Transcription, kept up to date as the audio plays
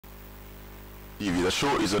TV. The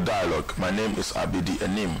show is a dialogue. My name is Abidi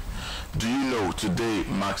Enim. Do you know today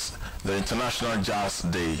marks the International Jazz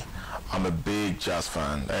Day? I'm a big jazz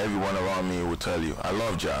fan. Everyone around me will tell you I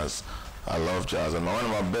love jazz. I love jazz. And one of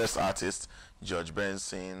my best artists, George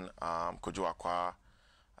Benson, Kojo Akwa,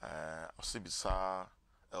 Osibisa,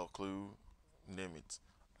 El Clue, name it.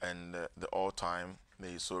 And the all-time,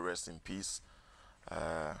 may he so rest in peace,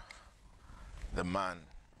 the man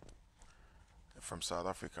from South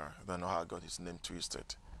Africa. I don't know how I got his name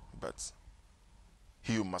twisted, but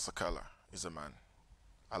Hugh Masekela is a man.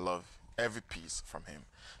 I love every piece from him.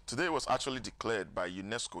 Today was actually declared by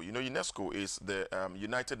UNESCO. You know, UNESCO is the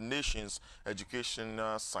United Nations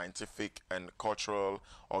Educational, Scientific and Cultural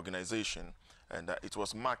Organization, and it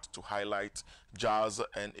was marked to highlight jazz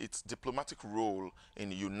and its diplomatic role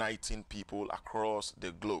in uniting people across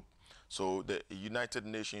the globe. So the United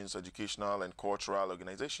Nations Educational and Cultural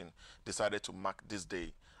Organization decided to mark this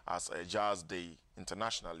day as a jazz day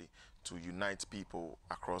internationally to unite people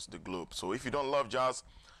across the globe. So if you don't love jazz,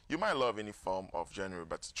 you might love any form of genre,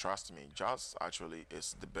 but trust me, jazz actually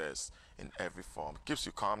is the best in every form. It keeps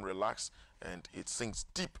you calm, relaxed, and it sinks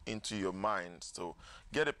deep into your mind. So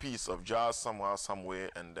get a piece of jazz somewhere, somewhere,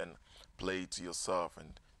 and then play it to yourself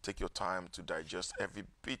and take your time to digest every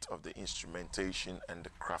bit of the instrumentation and the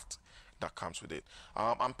craft that comes with it.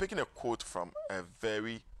 I'm picking a quote from a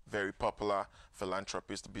very popular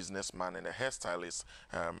philanthropist, businessman, and a hairstylist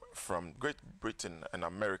from Great Britain and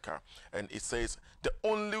America. And it says, the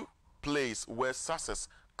only place where success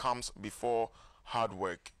comes before hard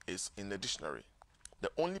work is in the dictionary.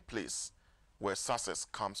 The only place where success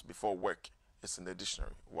comes before work is in the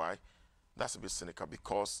dictionary. Why? That's a bit cynical,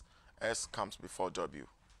 because S comes before W.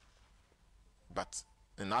 But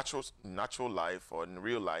in natural life, or in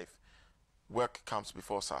real life, work comes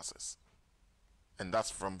before success. And that's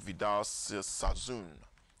from Vidal Sassoon.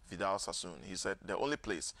 Vidal Sassoon. He said the only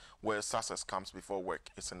place where success comes before work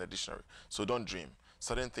is in the dictionary. So don't dream.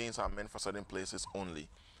 Certain things are meant for certain places only.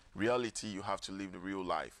 Reality, you have to live the real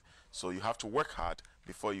life. So you have to work hard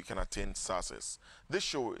before you can attain success. This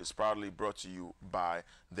show is proudly brought to you by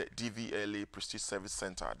the DVLA Prestige Service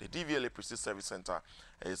Center. The DVLA Prestige Service Center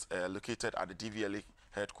is located at the DVLA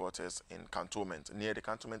headquarters in Cantonment, near the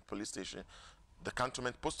Cantonment Police Station, the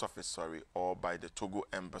Cantonment Post Office, sorry, or by the Togo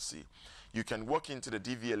Embassy. You can walk into the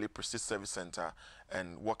DVLA Prestige Service Center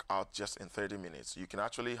and walk out just in 30 minutes. You can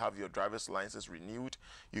actually have your driver's license renewed.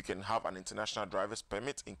 You can have an international driver's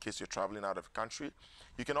permit in case you're traveling out of the country.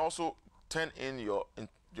 You can also turn in your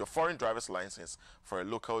foreign driver's license for a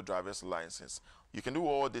local driver's license. You can do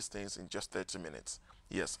all these things in just 30 minutes.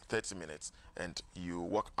 Yes, 30 minutes, and you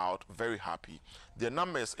walk out very happy. Their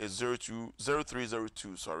numbers is 0302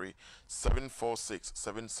 746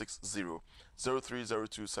 760,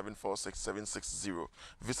 0302 746 760.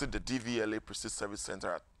 Visit the DVLA Prestige Service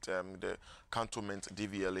Center at the Cantonment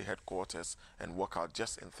DVLA headquarters and walk out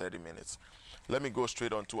just in 30 minutes. Let me go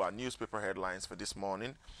straight on to our newspaper headlines for this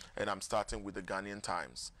morning, and I'm starting with the Ghanaian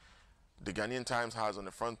Times. The Ghanaian Times has on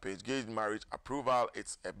the front page, gay marriage approval,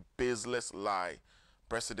 it's a baseless lie.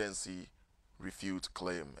 Presidency refute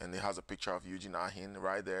claim, and it has a picture of Eugene Ahin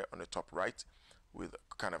right there on the top right with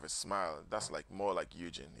kind of a smile. That's like more like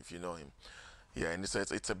Eugene if you know him. Yeah, and it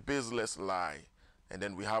says it's a baseless lie. And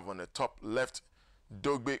then we have on the top left,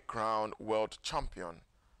 Dogbe crowned world champion,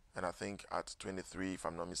 and I think at 23 if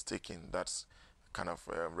I'm not mistaken. That's kind of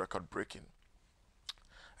record breaking.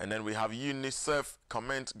 And then we have UNICEF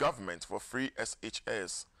comment government for free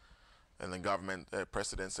SHS, and the government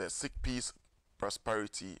president says seek peace,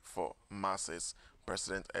 prosperity for masses.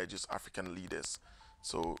 President urges African leaders.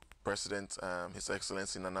 So President, His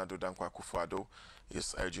Excellency Nana Addo Dankwa Akufo-Addo,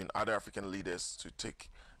 is urging other African leaders to take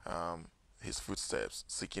his footsteps,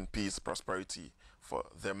 seeking peace, prosperity for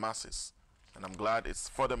their masses. And I'm glad it's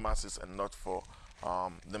for the masses and not for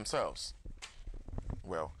themselves.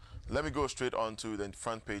 Well, let me go straight on to the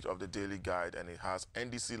front page of the Daily Guide, and it has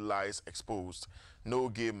NDC lies exposed. No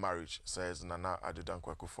gay marriage, says Nana Addo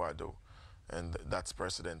Dankwa Akufo-Addo. And that's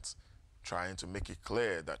President trying to make it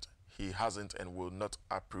clear that he hasn't and will not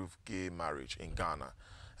approve gay marriage in Ghana.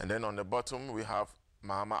 And then on the bottom, we have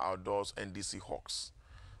Mahama outdoors NDC Hawks.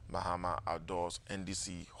 Mahama outdoors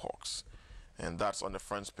NDC Hawks. And that's on the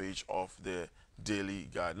front page of the Daily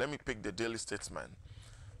Guide. Let me pick the Daily Statesman.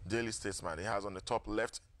 Daily Statesman, it has on the top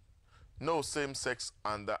left, no same-sex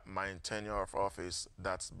under my tenure of office.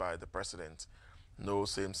 That's by the President. No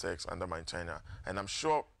same-sex under my tenure. And I'm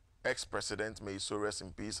sure ex-president, may so rest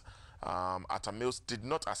in peace, Atta Mills did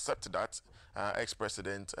not accept that.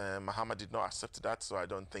 Ex-president Mahama did not accept that, so I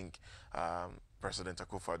don't think President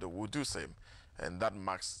Akufo-Addo will do same. And that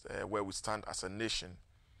marks where we stand as a nation.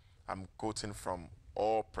 I'm quoting from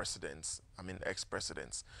all presidents, I mean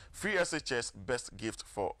ex-presidents. Free SHS, best gift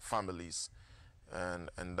for families.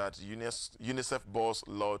 And that UNICEF boss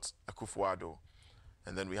Lord Akufo-Addo.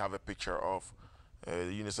 And then we have a picture of the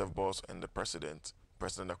UNICEF boss and the president.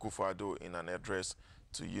 President Akufo-Addo, in an address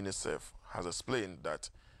to UNICEF, has explained that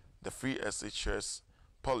the free SHS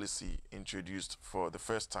policy introduced for the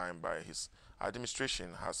first time by his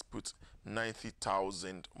administration has put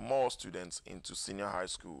 90,000 more students into senior high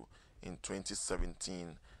school in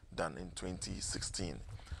 2017 than in 2016.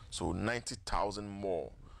 So 90,000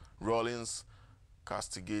 more. Rawlings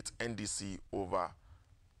castigate NDC over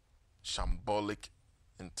shambolic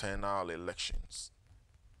internal elections.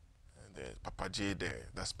 And there's Papa J there.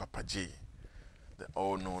 That's Papa J, the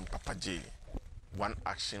all-known Papa J. One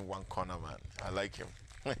action, one corner man. I like him.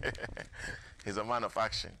 He's a man of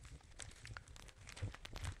action.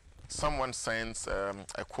 Someone sends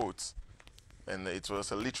a quote, and it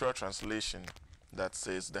was a literal translation that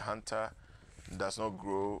says, the hunter does not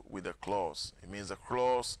grow with the claws. It means the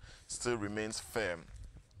claws still remains firm.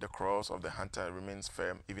 The claws of the hunter remains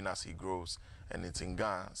firm even as he grows. And it's in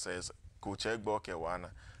Ghana, says,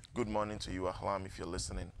 good morning to you, Ahlam, if you're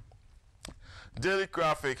listening. Daily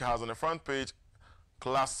Graphic has on the front page,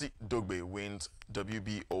 Classy Dogbe wins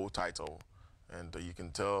WBO title. And you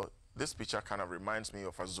can tell this picture kind of reminds me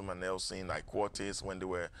of Azuma Nelson, like Quartes, when they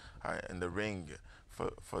were in the ring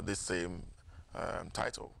for this same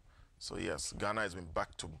title. So yes, Ghana has been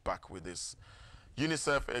back to back with this.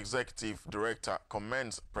 UNICEF Executive Director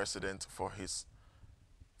commends President for his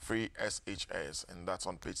free SHS, and that's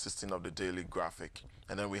on page 16 of the Daily Graphic.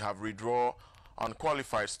 And then we have redraw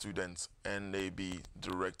unqualified students, NAB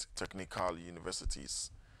Direct Technical Universities.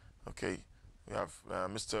 Okay, we have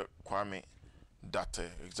Mr. Kwame Date,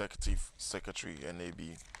 Executive Secretary,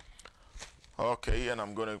 NAB. Okay, and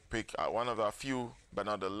I'm going to pick one of the few, but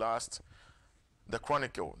not the last. The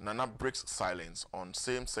Chronicle, Nana breaks silence on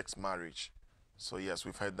same-sex marriage. So yes,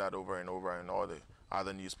 we've heard that over and over in all the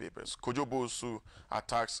other newspapers. Kojo Bosu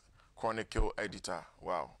attacks Chronicle editor.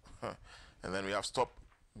 Wow. And then we have Stop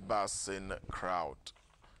Bassing Crowd.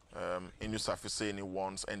 Inusafiseni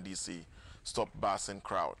wants NDC. Stop Bassing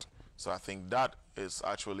Crowd. So I think that is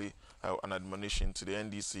actually an admonition to the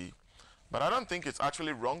NDC. But I don't think it's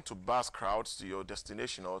actually wrong to bus crowds to your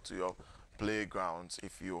destination or to your playgrounds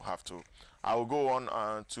if you have to. I will go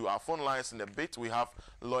on to our phone lines in a bit. We have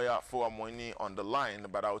lawyer Foamoni on the line,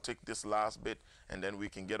 but I'll take this last bit and then we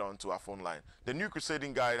can get on to our phone line. The New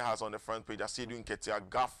Crusading Guide has on the front page, Asidu Nketia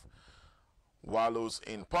Gaff wallows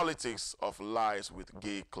in politics of lies with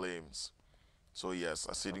gay claims. So yes,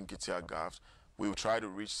 Asidu Nketia Gaff. We will try to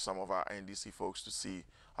reach some of our NDC folks to see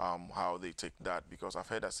how they take that, because I've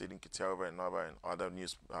heard Asidu Nketia over and over in other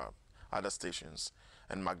news, other stations.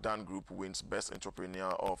 And McDan Group wins Best Entrepreneur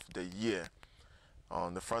of the Year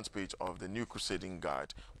on the front page of the New Crusading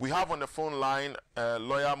Guide. We have on the phone line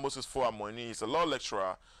lawyer Moses Foamoni. He's a law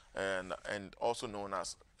lecturer and also known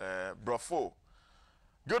as Brafo.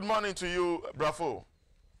 Good morning to you, Brafo.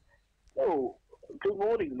 Oh, good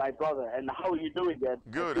morning, my brother. And how are you doing?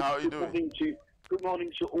 Good. How are you doing? Good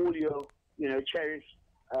morning to all your, cherished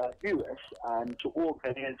viewers, and to all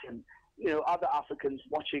Ghanaians and other Africans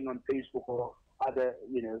watching on Facebook or other,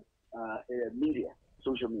 media,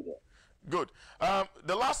 social media. Good.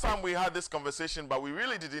 The last time we had this conversation, but we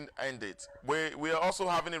really didn't end it. We are also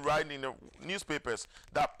having it right in the newspapers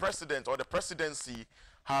that president or the presidency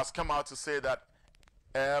has come out to say that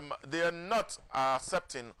they are not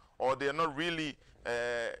accepting, or they are not really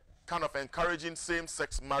kind of encouraging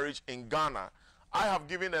same-sex marriage in Ghana. I have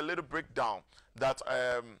given a little breakdown that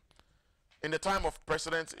in the time of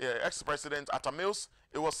ex-president Atta Mills,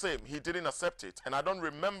 it was same. He didn't accept it. And I don't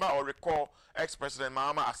remember or recall ex-president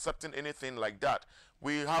Mahama accepting anything like that.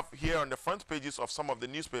 We have here on the front pages of some of the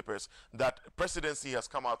newspapers that presidency has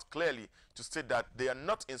come out clearly to state that they are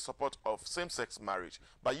not in support of same-sex marriage.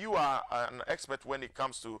 But you are an expert when it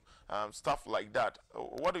comes to stuff like that.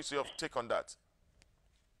 What is your take on that?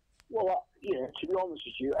 Well, to be honest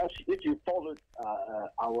with you, if you followed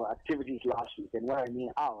our activities last week, and when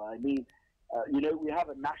I mean we have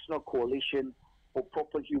a national coalition for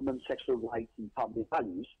proper human sexual rights and family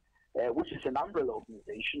values, which is an umbrella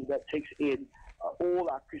organization that takes in all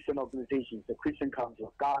our Christian organizations, the Christian Council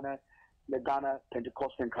of Ghana, the Ghana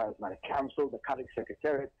Pentecostal and Charismatic Council, the Catholic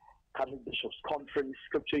Secretariat, Catholic Bishops' Conference,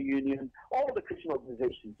 Scripture Union, all the Christian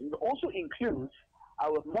organizations. And it also includes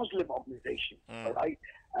our Muslim organization, all right?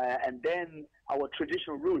 And then our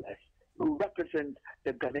traditional rulers who represent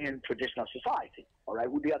the Ghanaian traditional society, all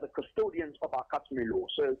right? We are the custodians of our customary law.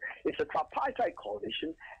 So it's a tripartite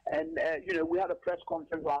coalition. And, we had a press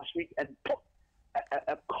conference last week and put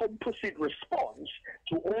a composite response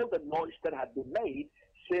to all the noise that had been made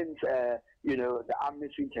since, you know, the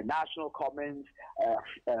Amnesty International comments,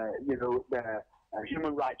 you know, the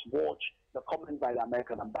Human Rights Watch, the comments by the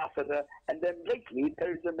American ambassador, and then lately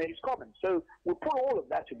Theresa May's comments. So we put all of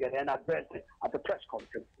that together and addressed it at the press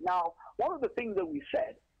conference. Now, one of the things that we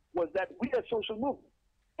said was that we are a social movement,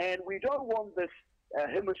 and we don't want this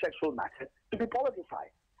homosexual matter to be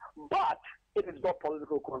politicized. But it has got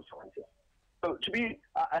political consequences. So to be,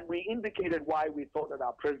 and we indicated why we thought that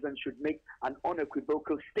our president should make an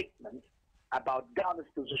unequivocal statement about Ghana's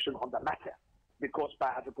position on the matter, because by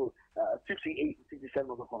Article 58 and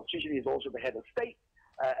 67 of the Constitution, he is also the head of state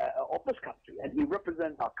of this country, and he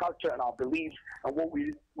represents our culture and our beliefs and what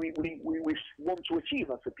we want to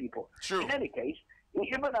achieve as a people. True. In any case,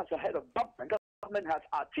 even as a head of government, government has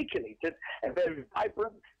articulated a very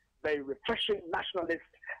vibrant, very refreshing nationalist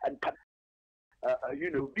and you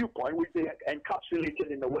know, viewpoint, which they encapsulated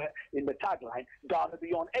in the tagline, Ghana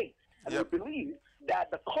Beyond AIDS. And we believe that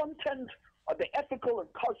the content, or the ethical and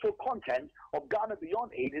cultural content of Ghana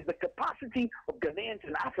Beyond AIDS is the capacity of Ghanaians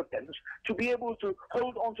and Africans to be able to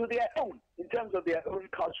hold on to their own in terms of their own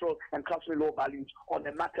cultural and customary law values on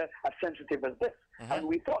a matter as sensitive as this. And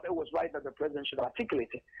we thought it was right that the president should articulate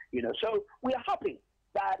it. You know, so we are happy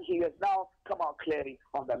that he has now come out clearly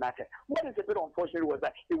on the matter. What is a bit unfortunate was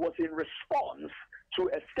that it was in response to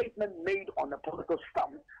a statement made on a political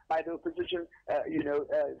stump by the opposition, you know,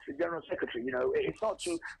 general secretary. You know, it's not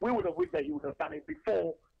true. We would have wished that he would have done it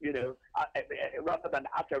before, you know, rather than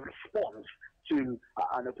as a response to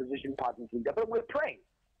an opposition party's leader. But we're praying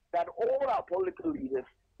that all our political leaders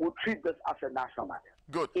will treat this as a national matter.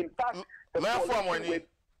 Good. In fact,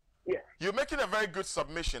 yes. You're making a very good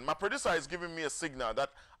submission. My producer is giving me a signal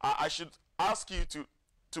that I should ask you to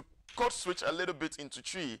code switch a little bit into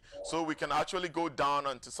tree so we can actually go down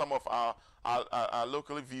onto some of our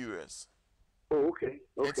local viewers. Oh, okay.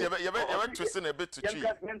 Okay. You're twisting a bit to tree.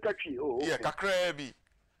 Oh, okay. Yeah, kakrebi.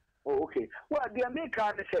 Oh, okay. Well, the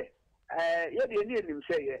American say, yeah, the Indian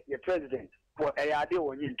say, your president, for a idea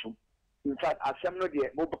on YouTube. In fact, as some of the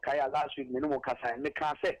Mobukaya last week, Minomo Kasa, and they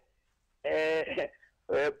can't say,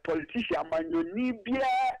 politician man you need bia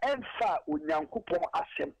emfa onyankopon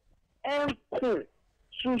asem enko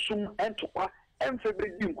susum entokwa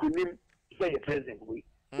emfebedi nkunim say president we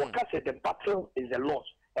what say the battle is a loss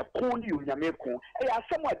e kon you nyame kon e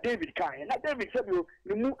asem wa David kan na David said you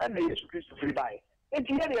mu na Jesus Christ free by enti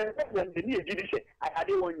here the president the need did say I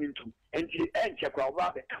dey want you to enti enche kwa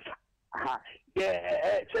ba be kasa aha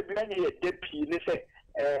say bi na ye depi ne say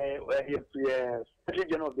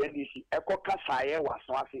General of the NDC, Eko Kasaye was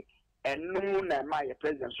Swasi, and no, my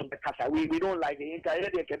president, so the Kasa. We don't like the entire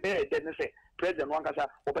day, then say, President Wankasa,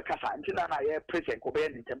 Obekasa, and Tina, President Kobe,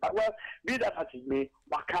 but well, be that as it may,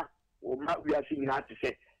 Waka, or we are seeing how to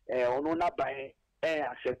say, or not by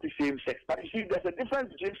accept same sex. But you see, there's a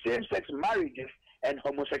difference between same sex marriages and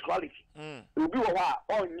homosexuality. It will be a while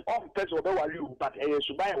on person of the but a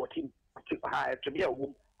Subaya or team to be a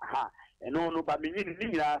woman. No, but me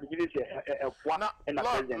one and a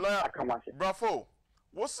president. Bravo.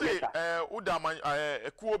 What's say Udama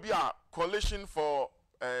Kuobia coalition for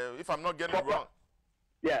if I'm not getting it wrong?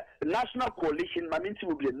 Yeah, the national coalition, my meaning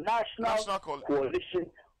will be a national coalition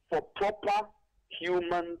for proper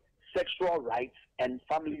human sexual rights and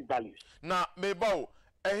family values. Now, Mebo,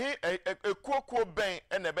 a ben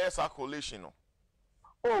and a best coalition.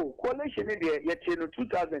 Oh, coalition in the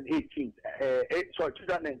 2018, sorry,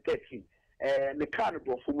 2013. The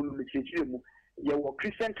carnival for your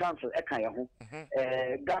Christian Council, Ekayahu,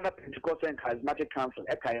 Ghana Pentecostal and Charismatic Council,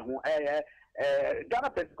 Ekayahu, Ghana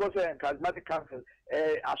Pentecostal and Charismatic Council,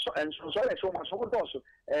 and so much also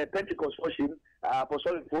Pentecost worship,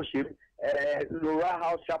 Apostolic worship, Laura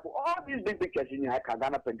House Chapel, all these big in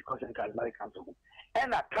Ghana Pentecostal and Charismatic Council.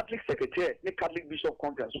 And a Catholic secretary, the Catholic Bishop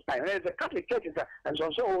Conference, there's a Catholic church, and so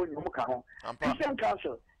Christian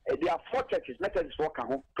Council. There are 4 churches: Methodist for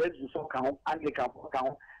Kahon, Presbyterian for Kahon, Anglican for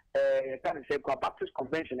Kahon, Baptist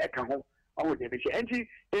Convention at Kahon. And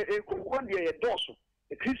one day a dorsal,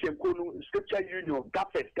 a Christian Scripture Union,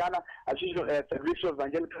 GAFES, Ghana Association Federation of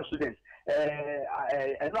Evangelical Students,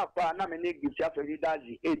 and not nominate gives after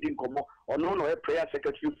Ridazi, Aiding Como, or no prayer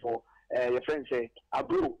secretary for your friends say,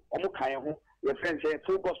 Abu, Omokayahu, your friends say,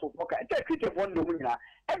 full gospel for a Christian one,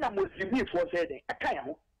 and a Muslim for saying, a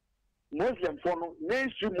Kayahu. Muslim for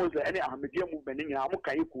mainstream Muslim any Ahmadiyya movement in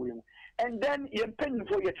Yamukayu. And then you're paying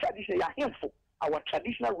for your tradition, our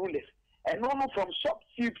traditional rulers. And no from sub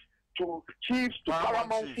chiefs to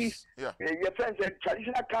paramount chiefs. Your friends and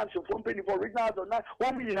traditional council from paying for regionals or not.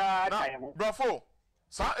 1 million. Bravo.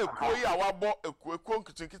 Sa ekuo yi a wabo ekuo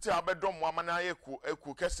nkitinkiti abedom mo amana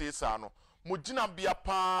ekuo kese sa no mugina bia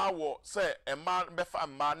pa wo say emma befa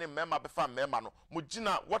emma ne mema befa mema no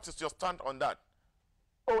mugina. What is your stand on that?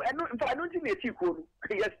 Oh, and I don't think it's equal.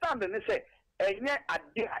 You stand and say, and yet I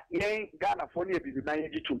ain't Ghana for near be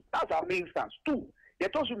 92. That's our main stance. Two, you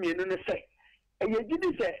told me and say, and you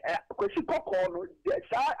didn't say, because you call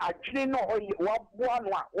I didn't know one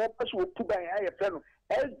person will put by a friend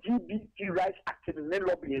LGBT rights activists in the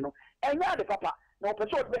lobby, you know, and now the papa. No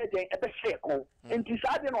person better a best share call. And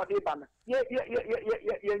deciding on the ban. You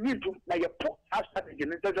need to now you put us strategy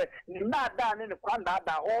and it says not done in the Kwanda,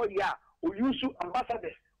 oh yeah, we use you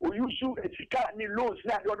ambassadors, we use you a security loans,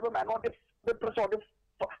 not the other man, not the person of the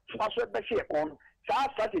first best share call. So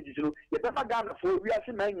our strategy, you better done for we are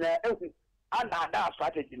seeing and that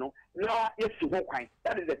strategy, you know. Now, yes, you won't kind.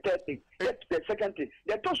 That is the third thing. That's the second thing.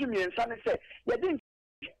 They told me and son said, you didn't.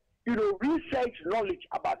 Research knowledge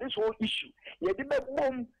about this whole issue. You did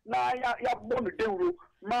bomb na ya bomb the deal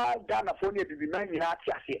ma Ghana for near be man in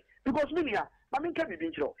because media, I mean can be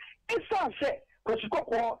intro. It's say because you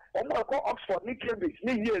go Oxford, Nick Cambridge,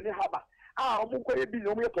 near Harvard. We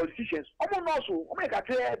politicians. Also,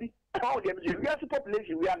 how them the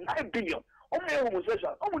population we are 9 billion. Only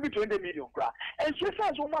homosexual, only 20 million. And so far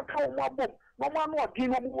as one bomb, no one was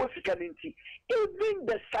even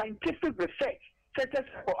the scientific research. Says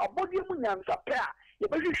a body and sapper. You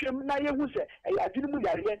better show na who say, I didn't you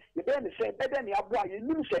better say, better than your boy,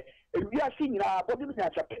 you say, we are seeing our body and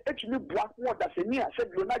sapper. Actually, black water, said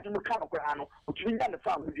you're not in the kind of grano, which we done the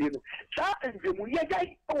farm with you. Sir, and the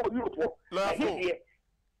guy, you.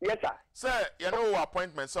 Yes, sir. Sir, you know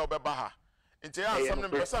appointments, so Baha. Into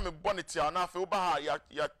some bonnet, and after Baha,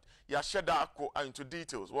 ya shed into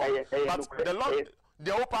details. Well, but the long,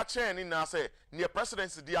 the upper chain in I say, near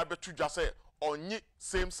presidency, the arbitru just say, only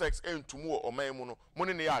same sex and tomorrow or Maymono,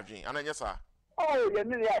 money in the Argin, and yes, sir. Oh, you're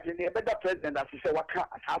nearly a better president as you say, what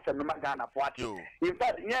has a Magana party. In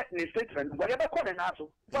fact, yet, in the statement, whatever call an answer,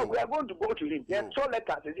 so we are going to go to him. Yes, so let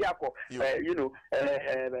us, you know,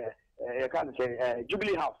 I can't say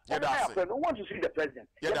Jubilee House. We want to see the president.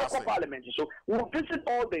 Parliament. So we'll visit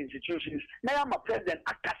all the institutions. Now I'm a president,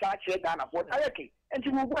 Akasache Ghana for Ayaki, and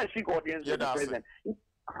you will go and seek audience with the president.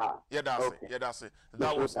 That's it.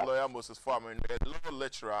 That was lawyer Moses Farmer, a law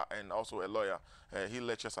lecturer and also a lawyer. He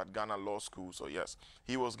lectures at Ghana Law School. So yes,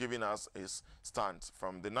 he was giving us his stance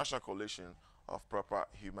from the National Coalition of Proper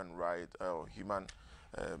Human Rights, Human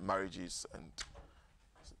Marriages, and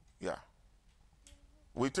yeah.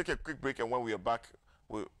 We'll take a quick break, and when we are back,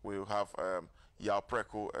 we'll have Yaw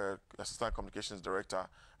Preko, Assistant Communications Director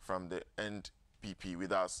from the NPP,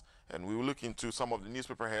 with us, and we will look into some of the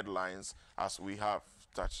newspaper headlines as we have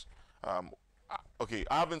touched. Okay,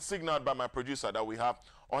 I have been signaled by my producer that we have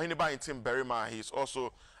Ohiniba Tim Berima. He's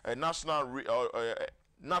also a natural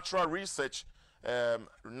research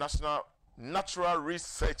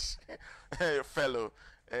fellow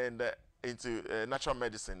and into natural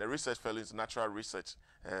medicine, a research fellow into natural research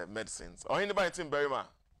medicines. Ohiniba Tim Berima.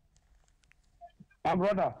 My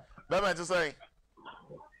brother. Berima to say.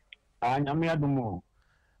 Anyamiadumo.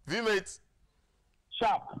 V-mate.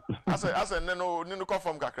 Sharp. I said, no call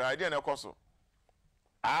from Kakra. I didn't know so.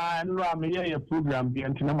 No, I'm here program be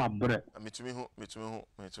until my bread. Me to me. You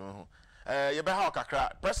better have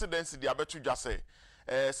Kakra. Presidency, the abetu just say.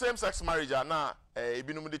 Same-sex marriage, na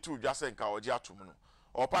ebinum de two just say, Kawaji Atumuno.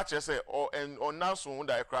 Or patch say, or now soon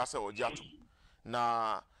that I cross or Jatu.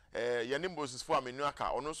 Na Yanimbo's is for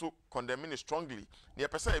Minuaka, and also condemning it strongly. Near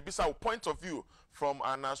percent, a point of view from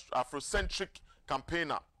an Afrocentric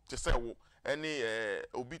campaigner to say, any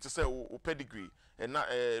obi to say, pedigree, and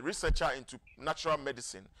researcher into natural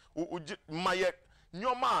medicine. My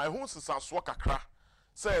nyoma, who's a swaka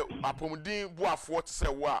say, Apomudin, Boafort, say,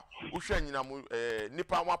 wa, Ushaninamu,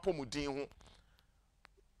 Nipa Wapomudin.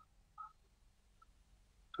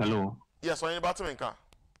 Hello. Yes, on about to make a.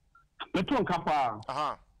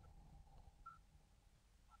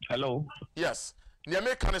 Hello. Yes.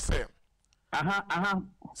 Niame can say.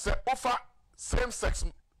 Say offer same sex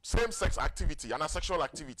activity and a sexual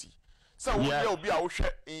activity. So we will be our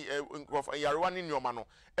share of a yarwan in your mano.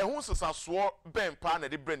 And who's a swore ben pan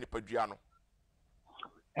at the brain pediano?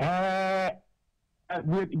 The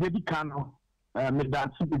cano,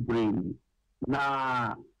 Madame Super Brain.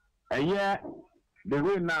 Now, a year. The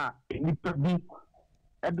way now, nipa bi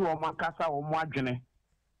edu omakasa omo adwene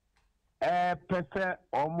pese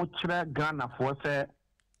omo kire Ghana for say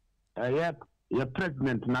ye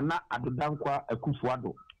president Nana Adodankwa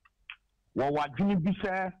Akufo-Addo wo wadwene bi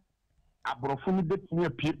say abrofo ni betumi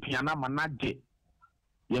apiapia na manage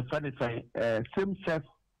ye fa ne say same sex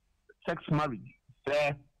marriage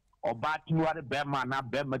say ọba tinuwari bẹẹma na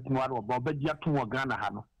bẹẹma tinuwari ọba ọbẹji atun wọ Ghana ha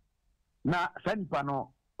no na sanipa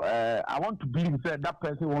no I want to believe say that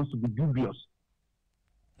person wants to be dubious.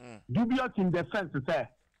 Dubious in the sense say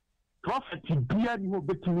prophet bia ni ho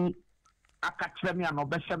betumi akakyerɛ me ana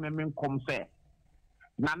ɔbɛhyɛ me nkom sɛ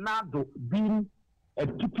Nanado being a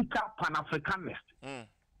typical Pan-Africanist,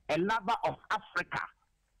 a lover of Africa,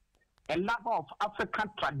 a lover of African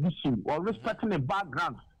tradition, or respecting the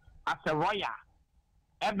background as a royal.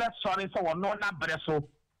 Ever sorry so or no na breso.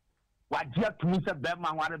 What dear to me say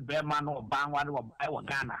Bearman or Bangwari or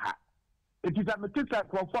Ghana. It is a material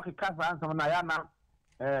for a casa and some Nayana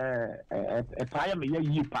a time a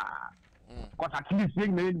year pa. Because at least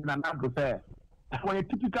young men Nanado say for a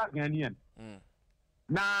typical Ghanaian.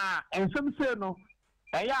 Na and some say no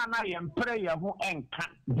na yam prayer ho enka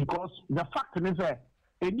because the fact is a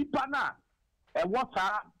nipa na what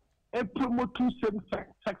a promote same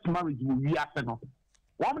sex marriage we are no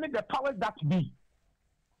one the powers that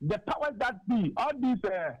be all these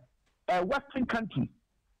western countries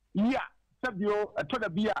sabio to the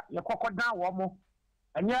bia yakokodan wo mo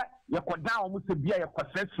enye yakodan wo mo se bia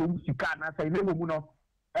yakosesum sika na say ne mu no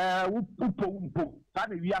upo sa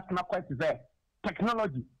na wi asna quite say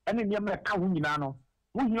technology and in your make no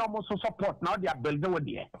we almost support now they are building with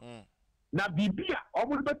there. Now Bibia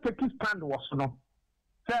almost take stand was no.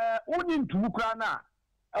 Only to Ukraine I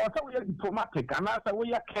we are diplomatic and I say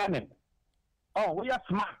we are canon. Oh, we are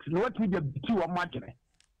smart. What we the two imagine.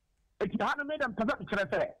 It had made them to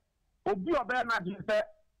say Obi Obena say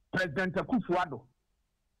President Akufo-Addo.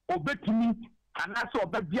 Obetimi and I saw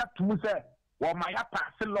Obia to say well my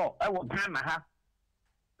pass law I will Ghana ha.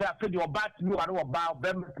 After your bat you are about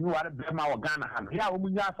them, you are Bema or Ghana. Here,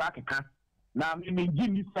 Umuya Sakaka. Now,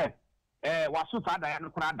 Jimmy said, was so sad I am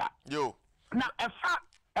Prada. Yo. Now, a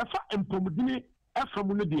fat improvement, a from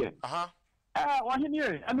Mudia. What in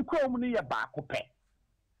here, and the Cromony back,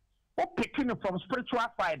 or picking from spiritual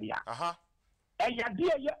side. And your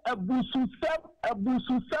dear, a busu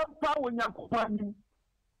self power in your company.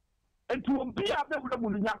 And to be a better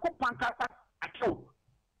woman in your company,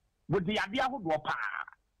 with the idea of what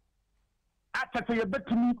after you bet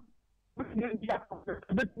to me,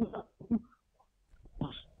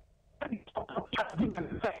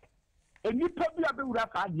 and you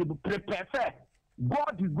probably prepare.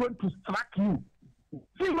 God is going to strike you.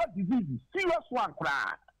 Serious diseases, serious one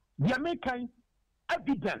cry. The American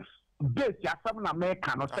evidence based ya some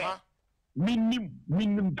American or say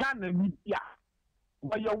minimum Ghana media.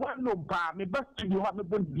 But you well known by me best you have a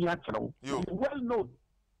good natural. You well known.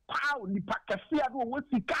 How ni pakasia do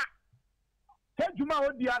wosika. Juma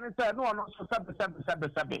odi an say no so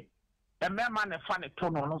sebe e me man e fa ne to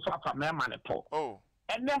no so afa me man to oh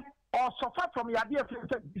and then also far from your dear friend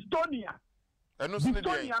Estonia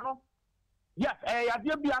no yes ya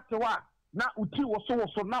dear bi atewa na uti wo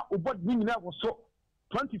so na obod ni nyina wo so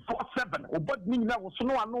 24/7 obod ni nyina wo so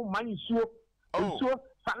no anu man suo so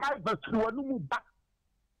saliva through anu mu ba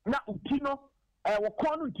na uti no wo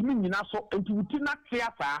kon no ntimi nyina so enti uti na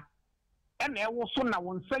tia saa and I was so now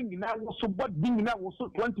one saying I was so but being that was so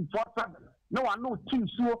 24/7. No, I know team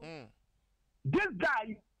so this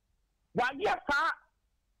guy why yes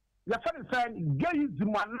the friend saying gay is the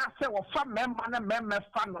man say or fam member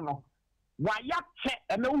fan no why ya check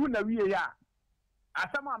and no na we ya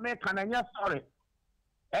asama American and yes sorry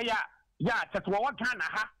yeah that's what kind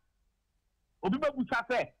ha obi babu sa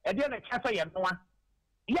say e dey na check say no one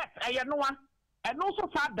yes I no one and also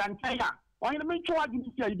sad than ya on the main charge in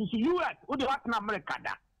the US or the Latin America.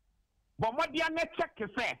 But what the other check is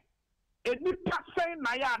say, a nipa say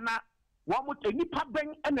Nayana, one with a nipa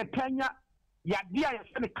bang and a Kenya, Yadia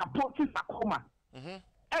and a capotis sarcoma.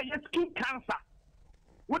 Skin cancer.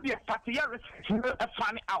 Would the Satia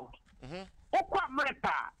find out? Okwa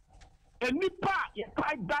America, a nipa,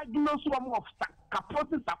 a diagnosis of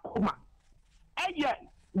capotis sarcoma.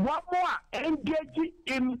 One more engaging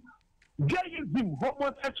in gayism,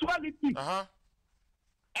 homosexuality, and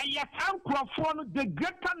yet the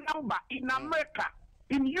greater number in America,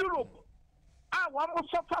 in Europe, I want to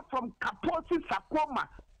suffer from capotis sarcoma,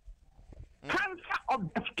 cancer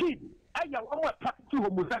of the skin, and you want to practice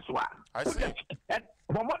homosexual. I see. And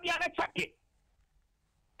from what the other check it,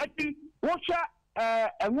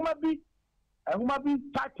 a woman be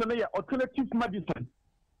title alternative medicine.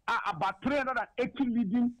 About 380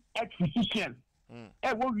 leading ex-physicians.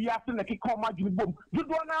 What we have to like call my boom. You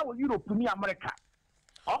don't know Europe to me, America.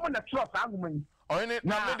 I'm on the trust argument. Oh, in it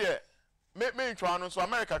now, me trying to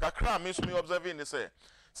America. Kakra miss me observing the say.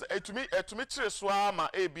 So, to me, Swama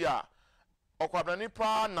ABA or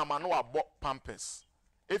Quadranipa Namanoa bought pampers.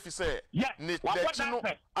 If you say, yes,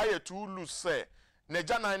 I two loose say, ne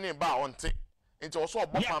jana ne ba onte nti also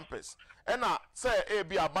obo pampers e na say e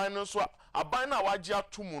bi aban no so aban na waje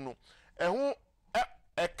atomu no ehu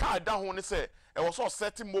e ka da ho ne say e was so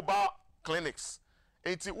setting mobile clinics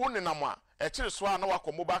nti wo nenam a e kire so a na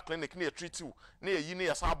wakọ mobile clinic na e treat you na e yi na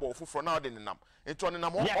yesa abo foforo na de nenam nti on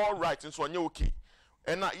nenam all right nso onye okay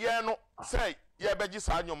e na ye no say ye beji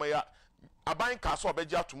sa nyoma ya aban ka so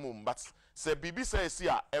obeji atomu but say bibi say si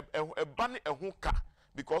a e ba ne ehu ka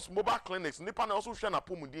because mobile clinics nipa na also share na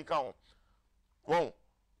pomudin ka ho won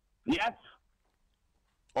yes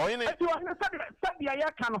oyini eti o ne sabi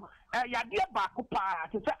ya ka no ya de ba ko pa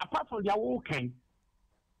te say apart from their working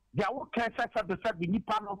sabi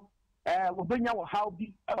nipa no obenya wo how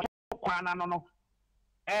bi kwana no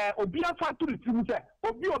obi afa to retrieve say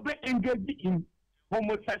obi engage in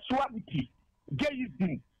homosexuality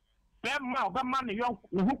gayism bema obama ne yon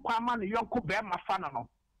hu kwama ne yon ko bema fa no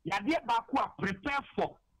ya de ba ko prepare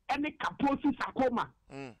for any kaposi sarcoma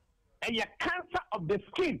a cancer of the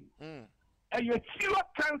skin a serious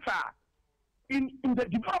cancer in the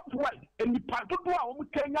developed world and the part of our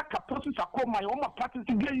Kenya kaposi sarcoma you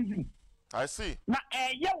practicing gazing. I see. Na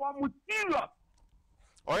yeah one serious.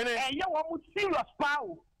 Oyine. Yeah one serious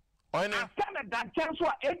power. Oyine. After that chance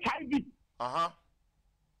HIV.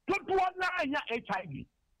 To do na HIV.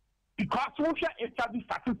 Because we share HIV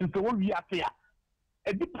statistics we are here.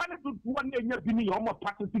 A dependent one year being your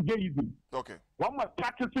practicing gayism. Okay. One more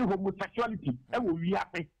practicing homosexuality. And we are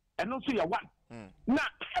and also your one. Now,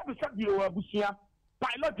 every subject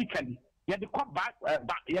biologically, you have to come back,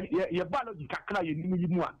 your biological, you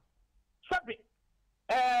know, Sabi,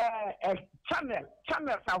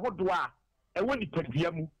 channels are what do I, and when you put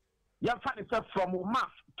Yamu, you find yourself from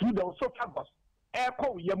mouth to the esophagus,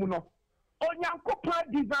 echo Yamuno. On your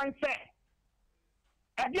plan design fair.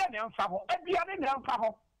 And then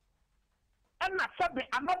and not sabi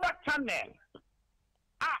another channel.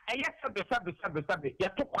 Yes, sabi. You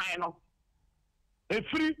took one. A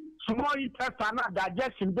free small intestine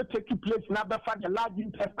digestion will take place in other for the large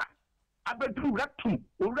intestine. I bet you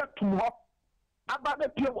rectum hop. About the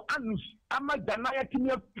pure anus. I'm a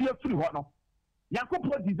denial pure free one.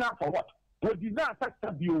 Yakupo design for what? What design such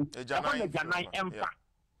a view? A janai empire.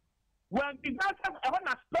 When design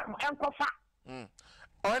a sperm and coffee.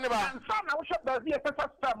 Oh, anybody? And some I wish there be a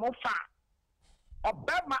sperm of far.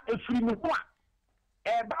 Obama is free no one.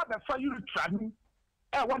 Baba for you to travel.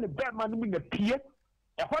 I want to bear money in the pier.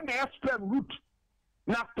 I want to sperm root.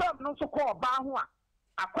 Now, sperm no so called Bahua.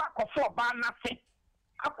 I crack of 4 bar nothing.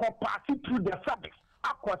 I call passing through the subject.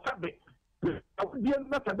 I call subject. I would be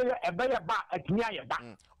a better bar at Nia.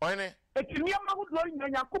 It's near Mount Loring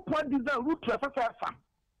and Yakup design root to a farm.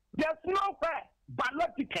 There's nowhere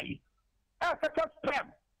biologically. As a sperm.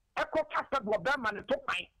 I call Castle Obama and took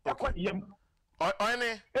my echo yam.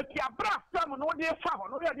 Oine. If you are brass, someone only a farm,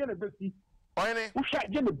 no idea the Bessie. Oine. Who shall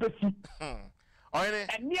get the Bessie? Oine.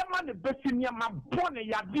 And near man the Bessie near my bonnet,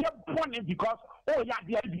 ya dear bonnet because oh, ya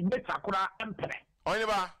dear the Metakura Emperor. Oine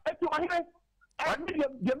ba. If you are here, and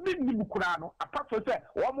the mini Mukurano, apart from say,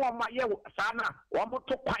 one more my year, Sana, one more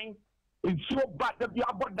to pine, is so bad that you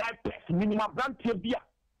are about that pest, minimum brand beer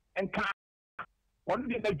and car.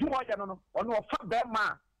 Only the Jew, I don't know, or no fat bear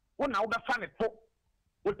man, one out the funny folk.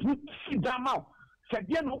 What you see down now, said,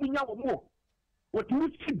 yeah, no, we know more. What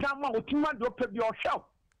you see down now, what you want to open your shelf.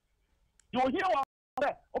 You hear all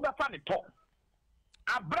that, over funny talk.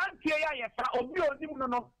 A brand here, yes, I'll be on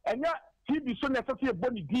no, and yet, he be so necessary a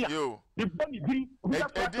bonny dear. You, the bonny dear, we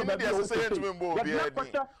have to say to him,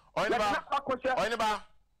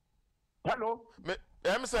 hello.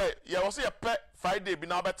 I'm say, yeah, was a pet Friday, be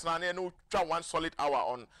now better than no try 1 solid hour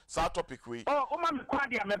on South topic we. Oh, man,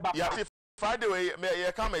 yeah, Friday,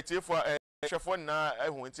 you come at here for a chef one now. I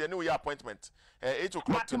went to a new appointment 8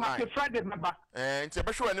 o'clock tonight. Friday, member. And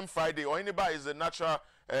special and Friday, or anybody is a natural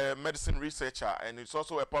medicine researcher, and it's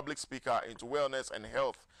also a public speaker into wellness and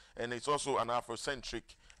health, and it's also an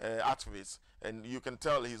Afrocentric activist. And you can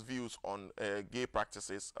tell his views on gay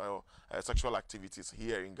practices or sexual activities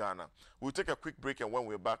here in Ghana. We'll take a quick break, and when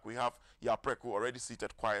we're back, we have Yaw Preko already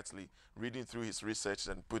seated quietly, reading through his research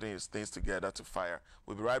and putting his things together to fire.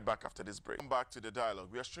 We'll be right back after this break. Come back to the dialogue.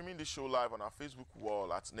 We are streaming this show live on our Facebook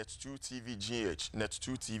wall at Net2TVGH.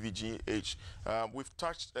 Net2TVGH. We've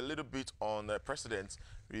touched a little bit on the president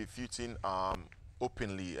refuting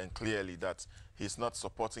openly and clearly that he's not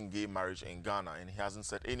supporting gay marriage in Ghana, and he hasn't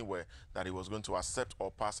said anywhere that he was going to accept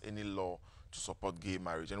or pass any law to support gay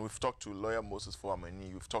marriage. And we've talked to lawyer Moses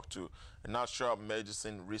Fuamani, we've talked to a natural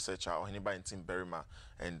medicine researcher Ohiniba in Tim Berima,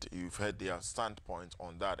 and you've heard their standpoint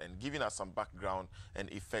on that and giving us some background and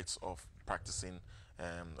effects of practicing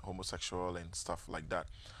homosexual and stuff like that.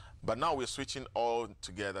 But now we're switching all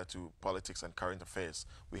together to politics and current affairs.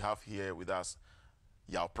 We have here with us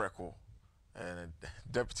Yaw Preko, and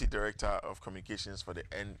Deputy Director of Communications for the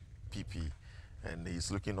NPP, and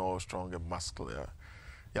he's looking all strong and muscular.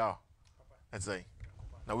 Yeah, let's say.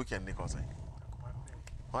 Now we can say.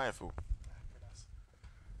 Wonderful.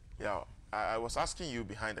 Yeah, I was asking you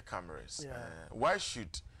behind the cameras, why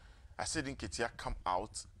should Asedin Ketia come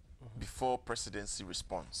out before presidency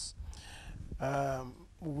response?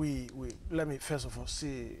 Let me first of all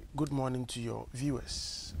say good morning to your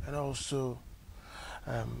viewers, and also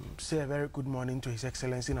say a very good morning to His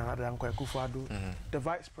Excellency Nana Dankwa Akufo-Addo, the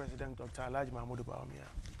Vice President Dr. Alhaji Mahmoud Bawumia,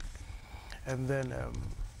 and then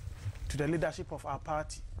to the leadership of our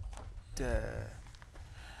party, the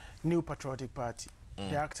New Patriotic Party,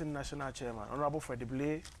 the Acting National Chairman, Honorable Freddie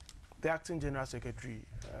Blay, the Acting General Secretary,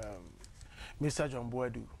 Mr. John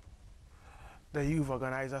Boadu, the youth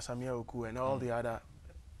organizer Samia Oku, and all the other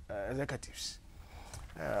executives.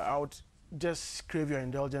 I would just crave your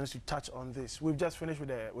indulgence to touch on this. We've just finished with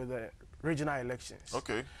the regional elections.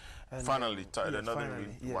 Okay. And finally, one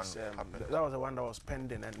happened. That was the one that was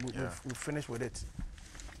pending, and we finished with it.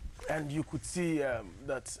 And you could see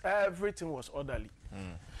that everything was orderly.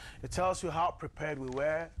 It tells you how prepared we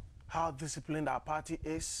were, how disciplined our party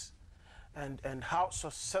is, and how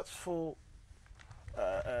successful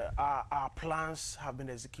our plans have been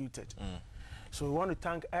executed. So we want to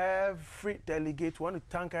thank every delegate, we want to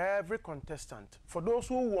thank every contestant. For those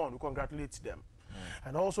who won, we congratulate them.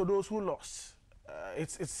 And also those who lost.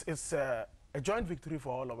 It's a joint victory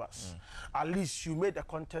for all of us. At least you made the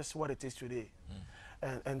contest what it is today.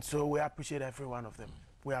 And so we appreciate every one of them.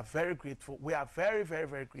 We are very grateful. We are very, very,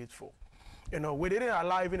 very grateful. You know, we didn't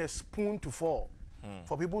allow even a spoon to fall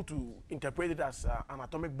for people to interpret it as an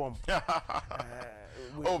atomic bomb.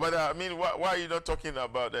 But I mean, why are you not talking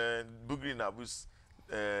about Bugri Nabu's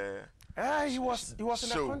he was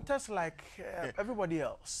in a contest like everybody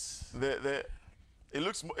else. It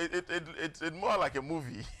looks it's more like a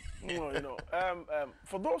movie. No, you know,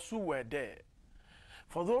 for those who were there,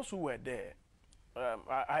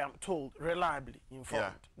 I am told, reliably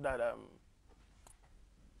informed, that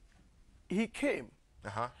he came.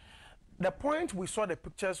 The point we saw the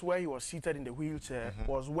pictures where he was seated in the wheelchair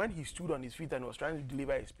was when he stood on his feet and was trying to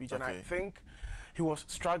deliver his speech, and I think he was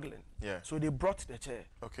struggling. So they brought the chair.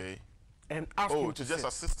 And asked him to just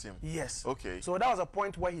assist him. Yes. So that was a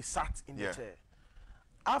point where he sat in the chair.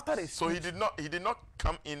 After the speech, so he did not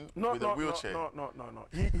come in with a wheelchair. No.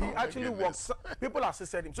 He actually walked. People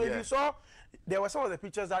assisted him. So if you saw, there were some of the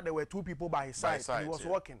pictures that there were two people by his side. He was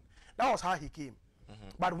walking. That was how he came.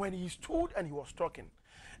 But when he stood and he was talking,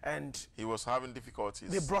 and he was having difficulties,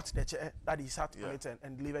 they brought the chair that he sat on it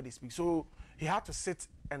and delivered his speech. So he had to sit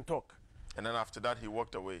and talk. And then after that, he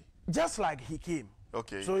walked away. Just like he came.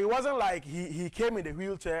 So it wasn't like he came in the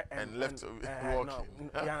wheelchair and left walking.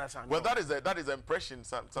 No, you understand? Well, that is the impression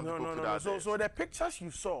some people put out there. So the pictures you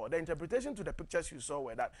saw, the interpretation to the pictures you saw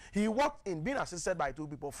were that he walked in being assisted by two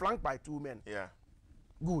people, flanked by two men.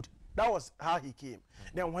 Good. That was how he came.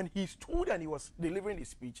 Then when he stood and he was delivering his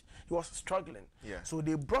speech, he was struggling. So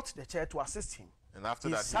they brought the chair to assist him. And after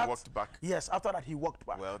that, he walked back. Yes, after that he walked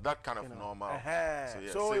back. Well, that kind of normal.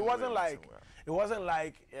 So it wasn't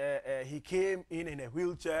like he came in a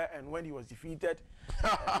wheelchair and when he was defeated.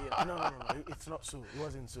 No, it's not so. It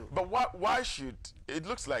wasn't so. But why should it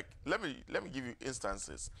looks like? Let me give you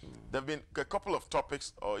instances. There've been a couple of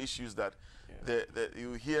topics or issues that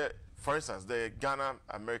you hear. For instance, the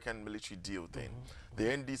Ghana-American military deal thing. The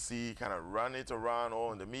NDC kind of ran it around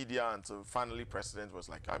all in the media until finally President was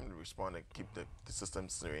like, I'm going to respond and keep the system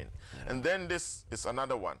serene. And then this is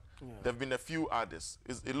another one. There have been a few others.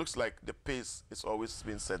 It looks like the pace is always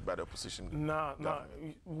being set by the opposition. No.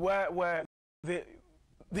 Where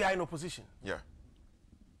they are in opposition.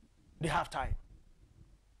 They have time.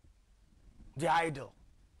 They're idle.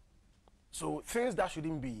 So things that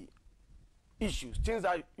shouldn't be issues, things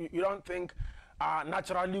that you don't think are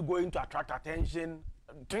naturally going to attract attention,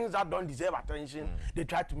 things that don't deserve attention, they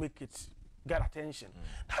try to make it get attention.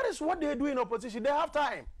 That is what they do in opposition. They have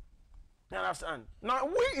time. You understand? Now,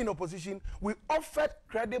 we in opposition, we offered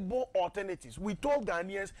credible alternatives. We told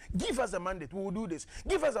Ghanaians, give us a mandate, we will do this.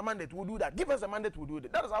 Give us a mandate, we'll do that. Give us a mandate, we'll do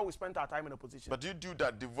that. That is how we spent our time in opposition. But you do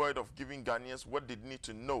that devoid of giving Ghanaians what they need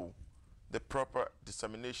to know, the proper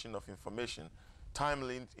dissemination of information,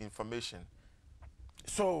 timely information.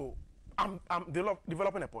 So, I'm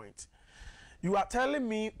developing a point. You are telling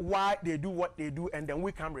me why they do what they do, and then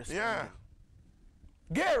we can respond.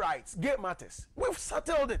 Gay rights, gay matters. We've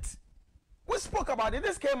settled it. We spoke about it.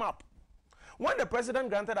 This came up. when the president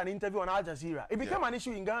granted an interview on Al Jazeera, it became an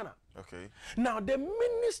issue in Ghana. Okay. Now, the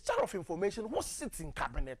Minister of Information, who sits in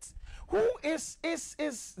cabinet, who is the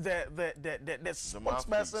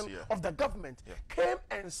spokesperson of the government, came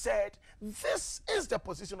and said, this is the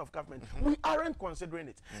position of government. We aren't considering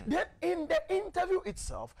it. Then in the interview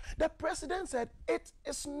itself, the president said, it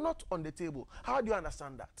is not on the table. How do you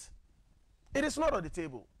understand that? It is not on the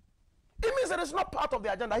table. It means that it's not part of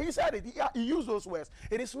the agenda. He said it. He used those words.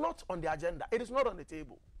 It is not on the agenda. It is not on the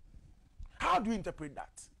table. How do you interpret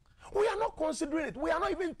that? We are not considering it. We are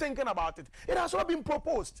not even thinking about it. It has not been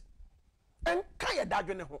proposed. And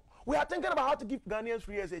we are thinking about how to give Ghanaians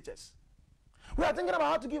free SHS. We are thinking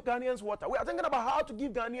about how to give Ghanaians water. We are thinking about how to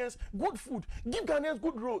give Ghanaians good food, give Ghanaians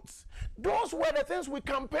good roads. Those were the things we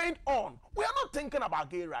campaigned on. We are not thinking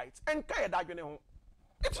about gay rights. And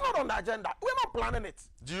it's not on the agenda. We're not planning it.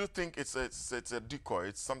 Do you think it's a decoy?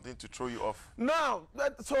 It's something to throw you off? Now,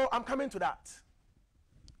 so I'm coming to that.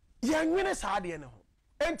 Young winners hard you know.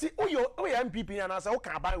 And MPP and I say,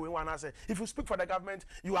 okay, buy one. I say, if you speak for the government,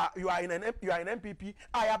 you are in an MPP.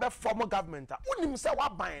 I have a former government. When say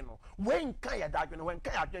what buying? When can you when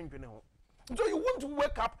can you so you want to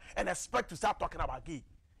wake up and expect to start talking about gay?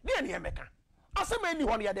 Then you make I say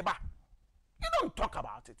anyone here the back. You don't talk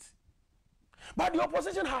about it. But the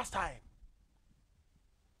opposition has time.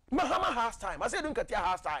 Mahama has time. I said Nkatia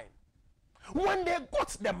has time. When they got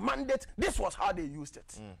the mandate, this was how they used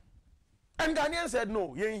it. And Ghanaians said,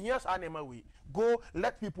 no, here's our way. Go,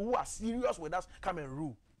 let people who are serious with us come and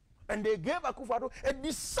rule. And they gave Akufo-Addo a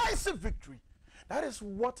decisive victory. That is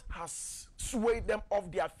what has swayed them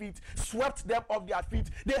off their feet, swept them off their feet.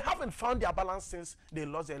 They haven't found their balance since they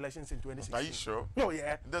lost the elections in 2016. Are you sure? Oh,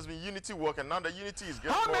 yeah. There's been unity work, and now the unity is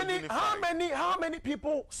getting more unified. How many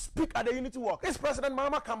people speak at the unity work? Is President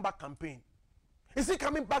Mahama comeback campaign? Is he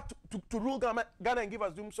coming back to rule Ghana and give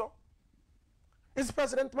us doom so? Is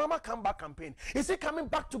President Mahama comeback campaign? Is he coming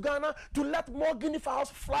back to Ghana to let more Guinea fowls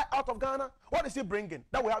fly out of Ghana? What is he bringing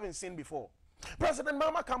that we haven't seen before? President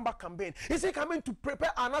Mahama comeback campaign. Is he coming to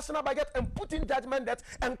prepare our national budget and put in judgment that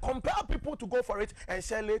and compel people to go for it and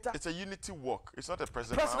share later? It's a unity walk. It's not a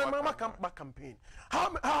President Mahama comeback campaign.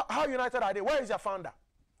 How united are they? Where is your founder?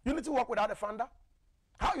 Unity walk without a founder?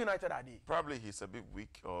 How united are they? Probably he's a bit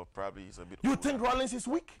weak, or probably he's a bit. You think Rawlings is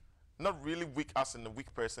weak? Not really weak as in a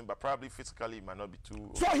weak person, but probably physically he might not be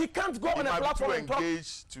too. So he can't go on a platform and talk.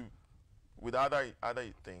 Engaged with other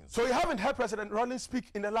things. So you haven't heard President Rawlings speak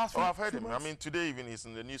in the last few months? I've heard him. I mean, today even he's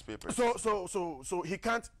in the newspaper. So he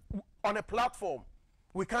can't, on a platform,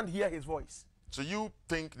 we can't hear his voice. So you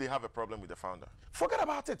think they have a problem with the founder? Forget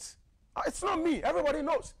about it. It's not me. Everybody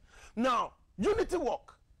knows. Now, unity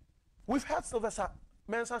work. We've heard Sylvester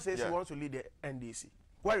Mensah says he wants to lead the NDC.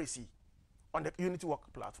 Where is he? On the unity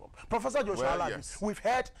work platform. Professor Joshua Alabi, we've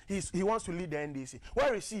heard he wants to lead the NDC.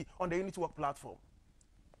 Where is he on the unity work platform?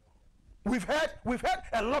 We've heard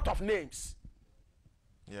a lot of names.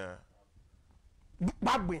 Yeah.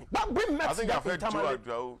 Bagbin met I think them I've heard in Tamale.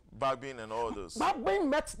 Bagbin and all those. Bagbin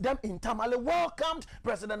met them in Tamale, welcomed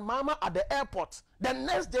President Mahama at the airport. The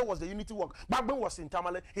next day was the unity walk. Bagbin was in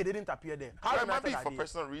Tamale, he didn't appear there. How maybe for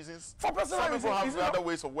personal reasons? For personal reasons. Some people have other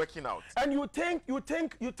ways of working out. And you think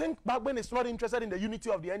Bagbin is not interested in the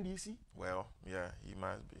unity of the NDC? Well, yeah, he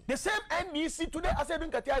might be. The same NDC today,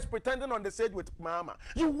 Asedun Katia is pretending on the stage with Mahama.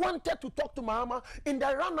 You wanted to talk to Mahama in the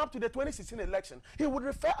run-up to the 2016 election. He would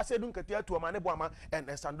refer Asedun Katia to Amane Boama and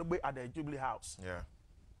Sandogbe at the Jubilee House. Yeah.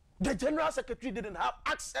 The General Secretary didn't have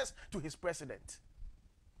access to his president.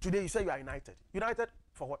 Today you say you are united. United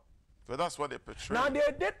for what? So that's what they portray. Now they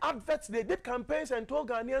did adverts, they did campaigns and told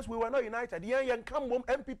Ghanaians we were not united. Yeah, come home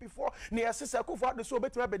MPP4 near Sisa Kufa the so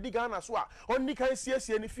better be Ghana so. Only can see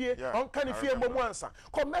any fear, on can fear Momoansa.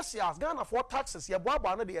 Commercials, Ghana for taxes, yeah,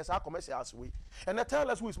 Baba the SR commercials we. And they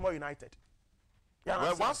tell us who is more united. Yeah,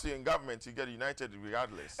 well, once you're in government, you get united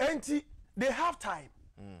regardless. And they have time.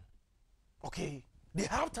 Okay. They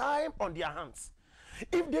have time on their hands.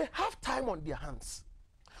 If they have time on their hands,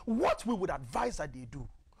 what we would advise that they do,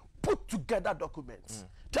 put together documents.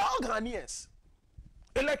 Tell Ghanaians,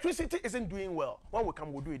 electricity isn't doing well. When we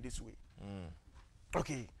come, we'll do it this way.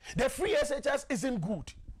 Okay. The free SHS isn't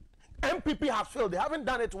good. MPP has failed. They haven't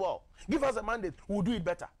done it well. Give us a mandate. We'll do it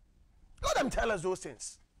better. Let them tell us those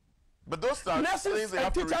things. But those nurses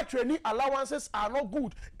and teacher trainee allowances are not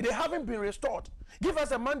good. They haven't been restored. Give us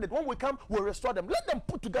a mandate. When we come, we'll restore them. Let them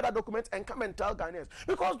put together documents and come and tell Ghanaians.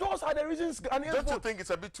 Because those are the reasons Ghanaians Don't you think it's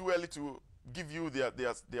a bit too early to give you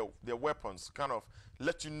their weapons, kind of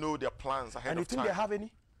let you know their plans ahead of time? And you think they have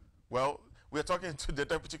any? Well, we're talking to the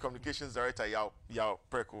Deputy Communications Director, Yaw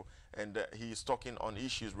Preko, and he is talking on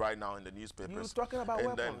issues right now in the newspapers. You're talking about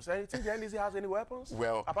weapons. Do you think the NDC has any weapons?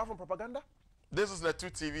 Well, apart from propaganda? This is the 2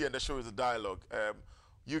 TV, and the show is a dialogue.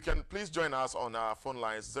 You can please join us on our phone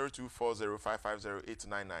lines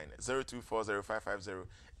 0240-550-899,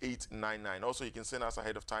 0240-550-899. Also, you can send us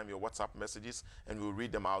ahead of time your WhatsApp messages, and we'll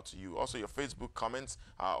read them out to you. Also, your Facebook comments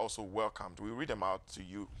are also welcomed. We'll read them out to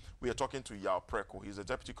you. We are talking to Yaw Preko. He's the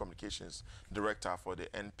Deputy Communications Director for the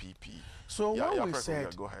NPP. So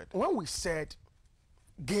Go ahead. When we said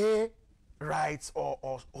gay rights or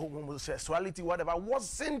homosexuality, whatever,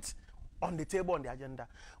 wasn't on the table, on the agenda,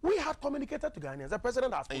 we had communicated to Ghanaians. The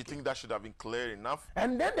president has spoken. And you think that should have been clear enough?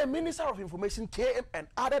 And then the Minister of Information came and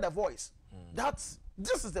added a voice.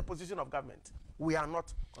 This is the position of government. We are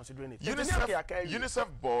not considering it. UNICEF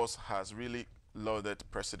boss has really lauded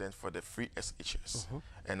precedent for the free SHS,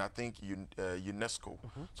 and I think UNESCO.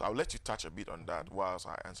 So I'll let you touch a bit on that whilst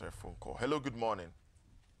I answer a phone call. Hello, good morning.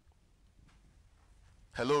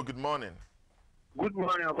 Hello, good morning. Good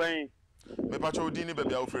morning, Obayi. Me pacho udini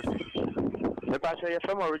baby au free. Me pacho ye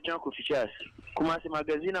from original coffee chas. Kumasi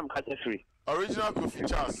magazine am kate free. Original coffee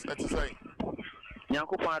chas. Eti say.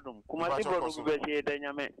 Nyanko padum. Kumasi bro go be say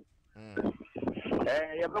danyame.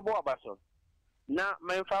 Ye bebo abaso. Na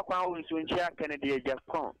memfa kwa wonso nchia Kennedy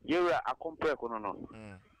Japan. Yewra akompre ko no.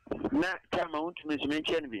 Na chama untumi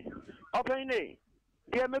nsumenche nbi. Open ne.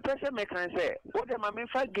 Dia me pese me kan say, wo de ma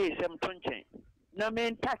memfa gay sem tonchen. Na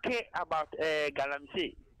me ntake about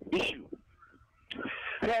galamsey issue.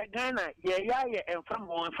 Ghana, yeah, and from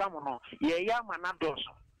one family, yeah, manados.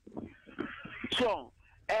 So,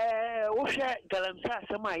 Osha Galamsa,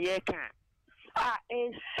 some yeah can.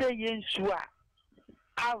 Saying Sua,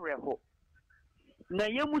 Areho. Na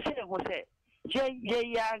Yamusa was said,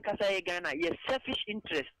 yeah, Kasa Ghana, yes, selfish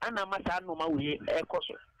interest, and a massa no way,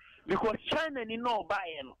 because China ni no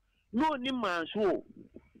buy no Niman's woe,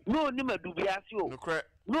 no Nima Dubiasio,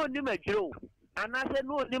 no Nima Joe. And I said,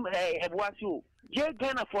 no, have was you. Jay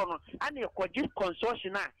Ghana for no, and you could just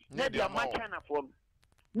consortium. Let your China for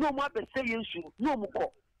no more the saying you, no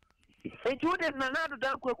more. And you didn't another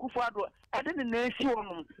Danko Kufado. I didn't see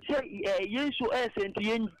on say, yes, you ass and to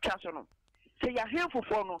yen Casano. Say, you're here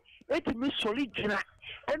for no, it's Miss Solidina,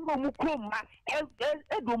 and Momukroma, and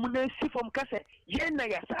see from Cassa, Yena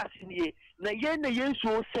assassin ye, na Yena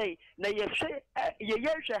Yensu say, na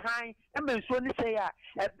Yesha high, and then so say, I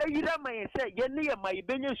bet you may say, Yenia, my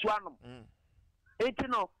Benyan Swanum.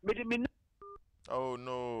 No, oh,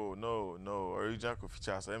 no, original coffee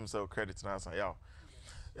chas. I'm so credit now, yeah.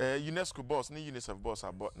 UNESCO boss, ni UNICEF boss,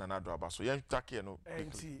 I bought Nanado Abaso. Yan Taki, no.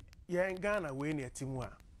 Yan Ghana, we near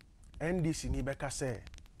Timwa. NDC ni beka say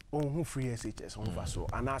on free SHS on so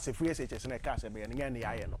and I say free SHS na ka say be yan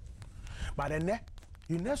ya no but then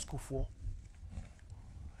UNESCO for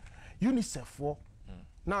UNICEF for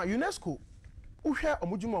now UNESCO uhwe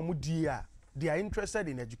omujuma omudi a they are interested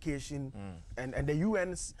in education and the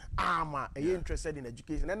UN's arm are interested in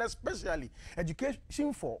education and especially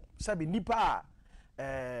education for sabi nipa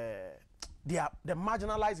they are the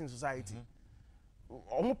marginalized in society.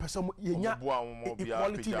 Omo person yenya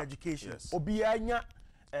equality in education obiya nya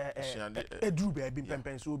edu baby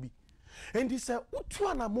pempenso obi and say utu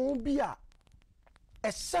anamon bi a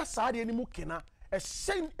ehye saade ni mu kena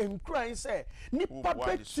ehye enkran say nipa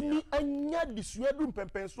betimi anya disuedu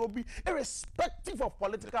pempenso obi irrespective of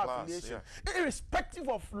political affiliation, irrespective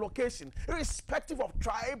of location, irrespective of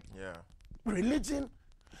tribe, religion.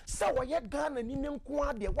 So we Ghana ni nko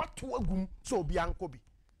ade watu agum so obi anko bi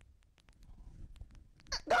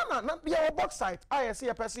Ghana, not be our box site. I see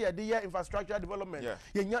a person the infrastructure development.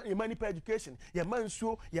 Your money per education, your man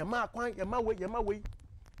so, your ma coin, your ma way.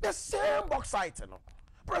 The same box site, you know.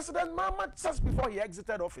 President Mama just before he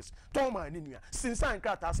exited office, Toma in India, since I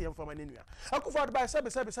can't ask him from an India. I could afford by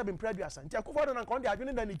 7 previous and I could afford an account. I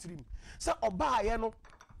didn't need him. So, Oba, you know,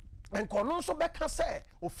 and Conoso Becca say,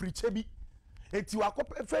 or free chebi. Eti wako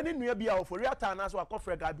friend nua bia o for real time na so wako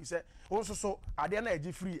friend ga bi se onso so ade na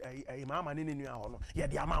agi free mama ne nua ho no ye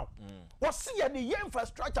de amount what see ye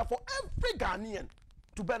infrastructure for every Ghanaian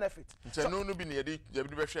to benefit so no bi ne ye be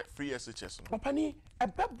free SHS no company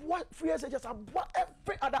what free SHS about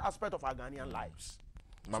every other aspect of our Ghanaian lives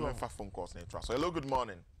mama fa phone calls na trust. So hello, good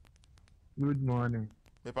morning. Good morning.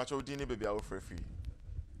 Me pacho dini baby a free free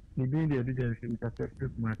me bin the edu je ka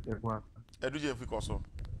strip myself wa edu je fi koso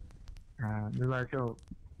the like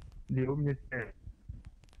the omni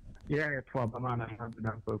yeah for banana and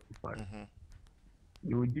that for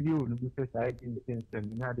you give you no be side in the sense that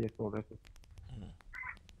na dey so that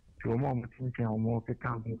to more much more can more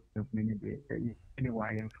many day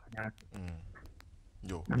anyway and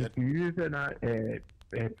Yo. And you said that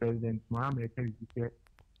President Mohammed said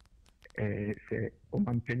say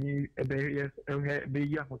Omampeni be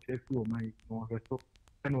ya hotel for my no so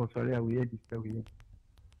and was sorry we had this way.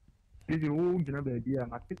 This is all gonna be a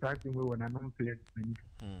typing we want non play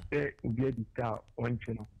say we had this on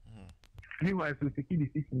channel. Meanwhile, so the key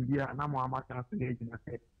decision here and I'm a translation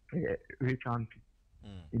say rich auntie.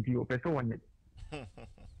 In the person one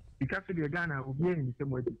because the Ghana will be in the same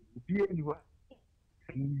way be anywhere.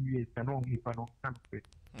 Years and on if I don't country.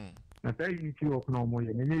 Now, there you need to work no more,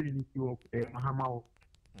 and you need to work a Mahama.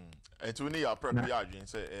 And to need a prepare,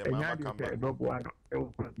 say, Mamma come back.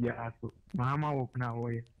 Yeah, so Mahama work now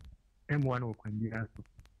away, M1 work and the answer.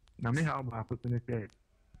 Now, me how my opportunity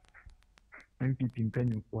MPP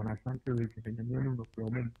penny for a sanctuary and the name of your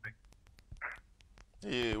moment.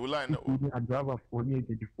 Yeah, well, I know. A driver for me,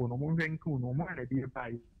 the phone, no more than cool, no more idea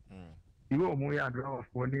by. You are more a driver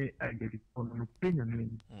for me, I get it for an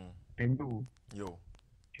opinion. And yo.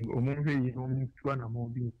 Omonve one among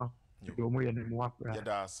being found. You more than one. Yeah,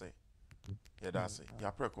 that's it. Yeah, that's it.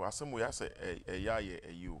 Yaw Preko, as some way I say a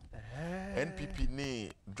you. NPP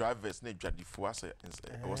ni drivers ni jadi for us.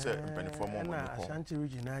 Was a benefit more. Ashanti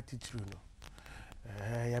region attitude no.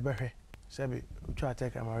 Ya behe. Sabi utwa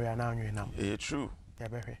take Maria now you know. Yeah, true. Ya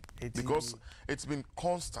behe. Because it's been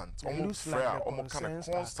constant, almost fair, almost kind of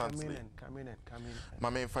constantly. Coming in. My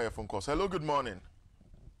main fire phone calls. Hello, good morning.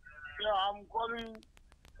 Yeah, I'm calling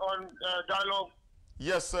on dialogue.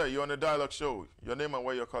 Yes, sir. You're on the dialogue show. Your name and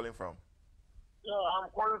where you're calling from? Yeah, I'm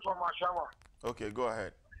calling from Ashama. Okay, go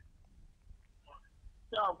ahead.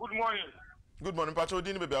 Yeah, good morning. Good morning, Pacho.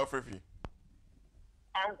 Dini baby Alfrefi.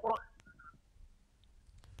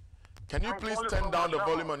 Can you please turn down the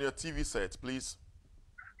volume on your TV set, please?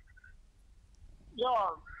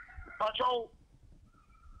 Yeah, Pacho.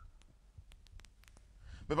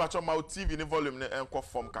 Me Pacho, my TV ni volume ni enko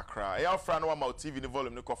form kakra. E afra no my TV ni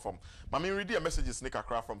volume ni ko form. Ma me read your messages ni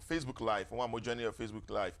kakra from Facebook Live. One more journey of Facebook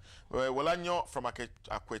Live. Well, anyo from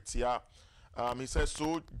Akwetia. He says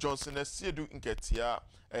so Johnson Esiedu Nketia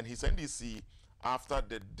and his NDC after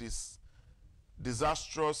the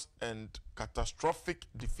disastrous and catastrophic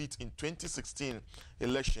defeat in 2016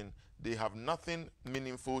 election, they have nothing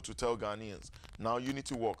meaningful to tell Ghanaians. Now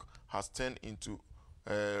unity work has turned into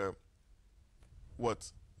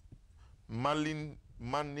muddling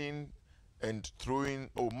and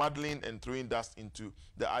throwing dust into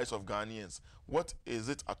the eyes of Ghanaians. What is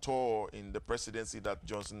it at all in the presidency that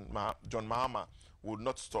John Mahama would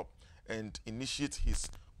not stop and initiate his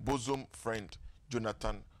bosom friend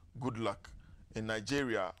Jonathan Goodluck in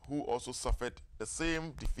Nigeria, who also suffered the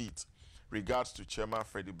same defeat? Regards to Chairman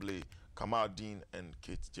Freddie Blay, Kamal Dean, and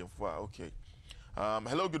Kate Jemfua. Okay.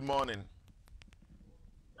 Hello, good morning.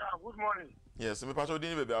 Yeah, good morning. Yes, me Pacho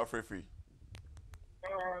Dini baby Alfrefi.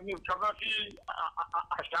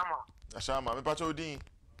 Ashama, me Pacho Dini.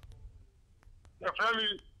 Yeah,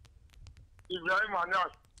 friendly Ibrahim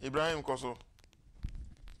Anyas. Ibrahim Koso.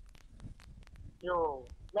 Yo,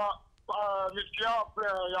 now, Yaw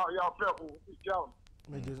Preko.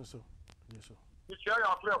 Major so.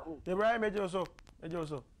 Yaw Preko. Ibrahim major so.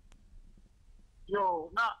 Yo,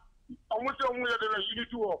 now, I want to move the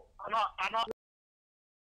unity work. And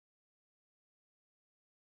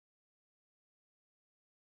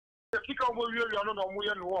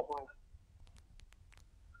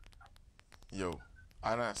Yo,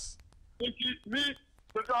 Anas. Me,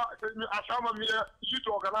 Ashama, me, youth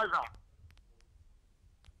organizer.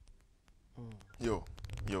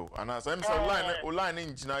 Yo, Anas. I'm so line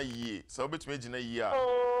in Jina ye, so between Jina ye.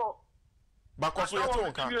 Oh, but also you're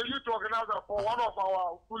youth organizer for one of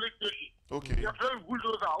our police stations. Okay. You're very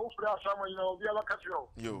bulldozer. Hopefully, Ashama, you know, be able to catch you.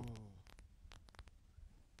 Yo.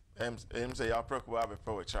 Say Yaw Preko will have a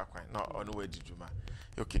power track right now on the way to Juma.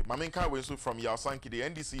 Okay, my main car was from Yaw Sanki. The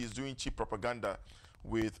NDC is doing cheap propaganda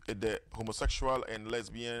with the homosexual and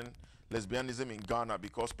lesbianism in Ghana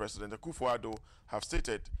because President Akufo-Addo have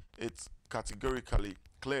stated it's categorically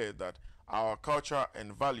clear that our culture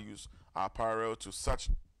and values are parallel to such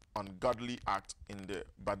ungodly act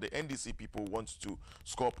but the NDC people want to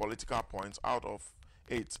score political points out of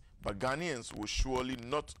it. But Ghanaians will surely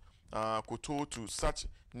not kowtow to such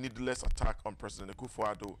needless attack on President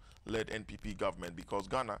Akufo-Addo-led NPP government because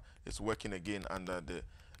Ghana is working again under the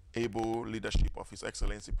able leadership of His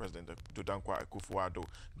Excellency President Dodankwa Akufo-Addo.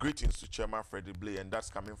 Greetings to Chairman Freddie Blay, and that's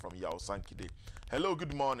coming from Yaw Sankide. Hello,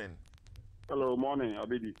 good morning. Hello, morning,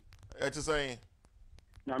 Abidi. What you saying?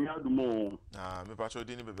 I'm here to know. Me Pacho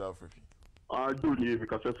Dini baby Alfrefi. Joe,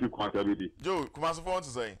 because I feel quite Abidi. Joe, come on, what to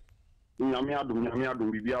say? Nyame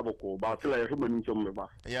adum bibi aboko ba tell you hebe nchom meba.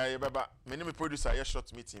 Yeah, baba. Me ni me producer ya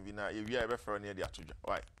short meeting bi na e wi a be fro na dia toja.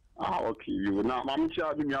 Why? Okay, you na mam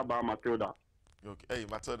chia bi mi aba Matilda. Okay. Hey,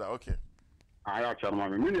 Matilda, okay. Ya cha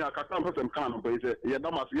mama. Me ni akata mpese mka no be say ye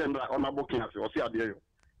da maso ye ndra ona bokin ase o se ade yo.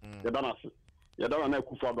 Ye da na se. Ye da na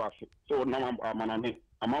kufa do ase. So na amanane.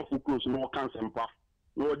 Amanfo close no cancer mpa.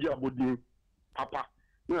 No oji abodin papa.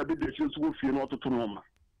 Na be de chi so fie no ototo no ma.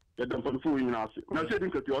 Ye da mpa fo yin ase. Na se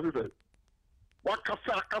din kati o se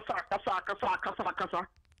wakasa kasa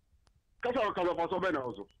for so be na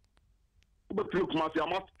ozo but look ma se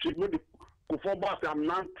ama check me ko fo ba se am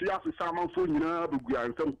nan ti ase sama fo nyina bugu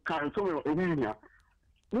ansem kan so ehunhia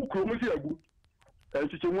wo kro mu se agu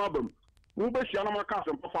chiche mu abam wo be hia na maka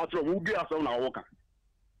asem fa tro wo gi asem na wo ka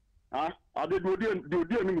ade do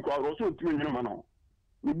de ni ko ro so ntimi nyina ma no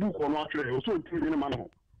ni bu ko no atwere o so ntimi nyina ma no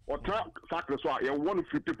o tra sakre so a ye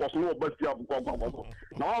 150% no ba sia bu ko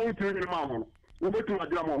na wa ntimi nyina ma no ubetu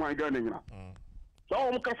adira mo man gane nyina so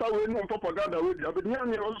o mkasa we no propaganda we dia be nya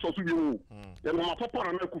nya so so bi wo ye no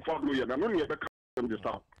papa na ku fa do ye na no ye be ka dem de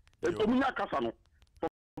sta e to munya kasa no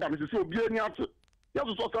da mi se obi ani ate ya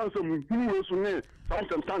so sanse mu hunu we so ne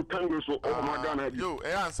sanse tan we so o ma gane bi yo e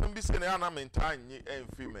ansem bi se na na mentan nyi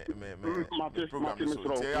enfi me program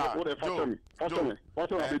so ya o de fatami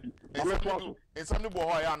baby ma to so ensam ni bo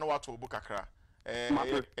ho ya na wato obu kakra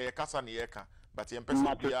kasa ne ye ka but yem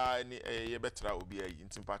person bia ni ye betra obi ayi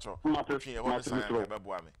ntimpacho twin ye ho ne san be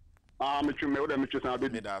boa me me twin me o de me twin san be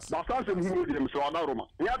ba san se mu de me so ada roma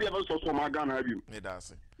ya de be so ma Ghana abi me da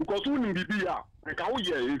se because woni bibi ya ka wo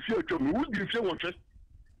ye efi atwom wo di fie wotwe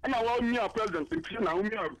ana wa mi a president fie na wo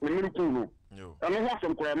mi a me ku no yo ana ho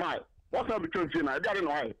asem kora mai what na be twin fie na e dia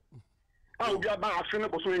no ai obi aba afi ne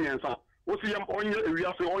boso nyensa wo si yem onye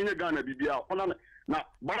ewiase onye Ghana bibia ona na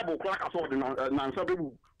bible kora ka so de na nsa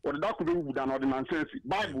bebu or da ku bebu da na de nonsense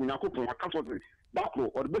bible nyakopon aka so de da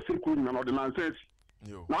ko or be se ku na de nonsense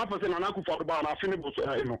yo na afa se na na ku fa ba na afi ne boso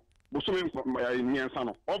no boso me nyensa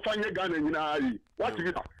no o fa nye Ghana nyina yi what is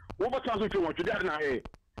it wo ba ta so twe wo twe na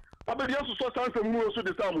abedi aso so sanse mu so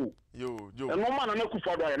de samu yo no ma na ku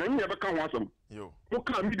fa do ya na nye be ka ho asem yo mo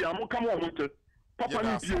ka media mo ka mo mo papa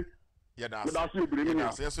ni pie yeah, that's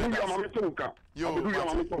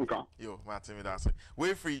yo, Martin, that's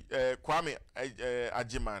way free. Kwame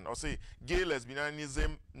Ajiman, or say gay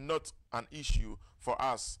lesbianism not an issue for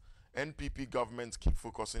us. NPP government keep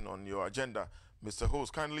focusing on your agenda. Mr.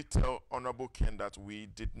 Host, kindly tell Honorable Ken that we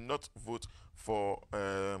did not vote for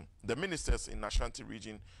the ministers in Ashanti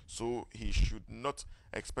region, so he should not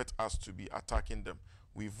expect us to be attacking them.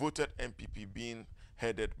 We voted NPP being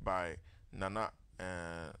headed by Nana.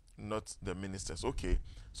 Not the ministers. Okay,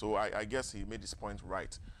 so I guess he made his point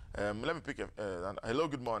right. Let me pick a hello,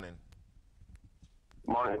 good morning.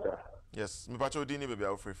 Morning, sir. Yes, me pacho dini baby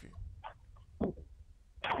Ufrefi.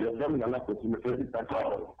 Yes, I'm Nana Kosi.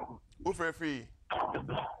 Ufrefi.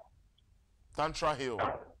 Tantra Hill.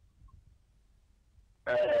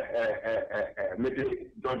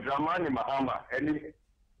 Maybe Don Dramani Mahama, any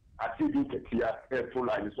activity here, full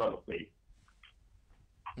line is on the way.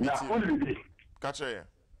 Now, only catch here.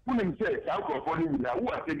 Wouldn't say, I'm going to who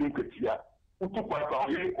are taking Katia, who took my coat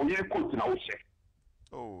in our share.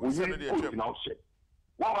 Oh, we need coat in our share.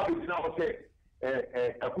 What happened now? Say,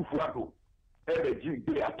 a Kufuado, a G.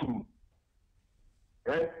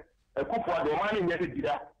 A Kufuado, money never did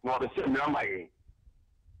that, nor the same number.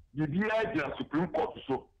 The DI Supreme Court,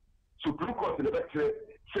 so Supreme Court, the better,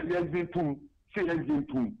 say, yes, to say, yes,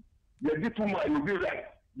 to you get to my, you'll be right.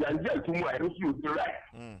 You get to my, you'll be right.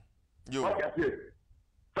 You. Like I said,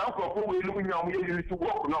 some people will look at me to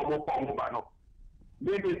walk no more Pangobano.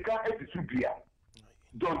 They may come at the Subia.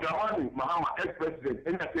 Don Dramani Mahama, ex-president,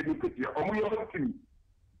 and I said, look at you, or we are team.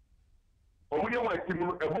 Or we are team,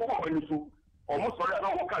 a book of you, almost for that,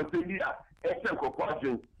 no can say here, except for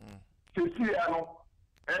question. Ceciano,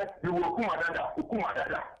 you will come at that, I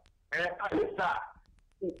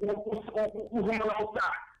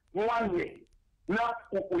one way. Now,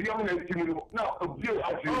 we young now,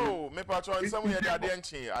 oh, me patron, somewhere I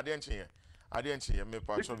didn't cheer, me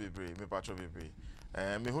patron be brave, me patron be brave.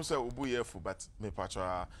 Me who say Ubu Yefu, but me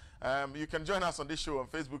patron. You can join us on this show on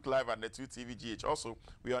Facebook Live at Net2TVGH. Also,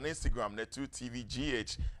 we are on Instagram,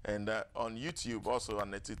 Net2TVGH, and on YouTube, also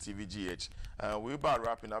on Net2TVGH. We're about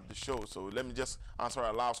wrapping up the show, so let me just answer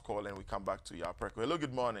our last call and we come back to Yaw Preko. Hello,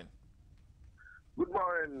 good morning. Good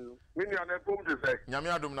morning. Mini ane pom te say. Nyame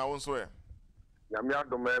adom na wonso e. Nyame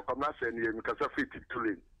adom e kwa na say ni mi kasa fit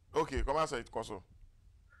tuli. Okay, come on say it koso.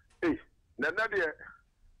 Eh, na de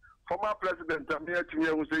former president am here tinye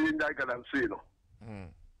hu say yinja gadan say no.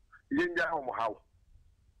 Yinja ho how.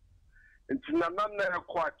 nti na na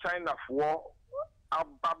ko China for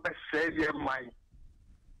aba say ye man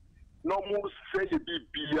no mo say ye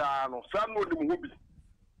bibia no sa no ni mo bi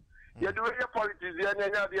ye do ye politics ye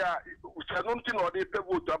nya dia usano nti no de pe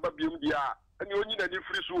vote aba biem dia ani onyi na ni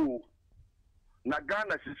free so na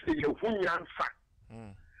Ghana sisi ye hunyansa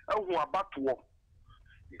ehu abato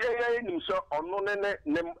ye nim so ono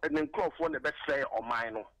ne nkrofo ne be say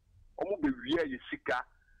oman no omo be wie ye sika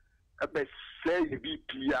ebe say ye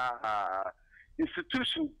bibia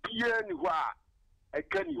institution bia ni ho a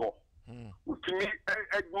ekani ho utimi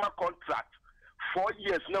egma contract 4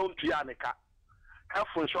 years na untua ne ka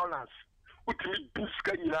health insurance utimi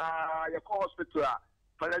buska nyina ye ko hospital a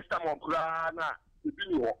paracetamol kura na ebi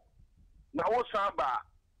ni ho na wo samba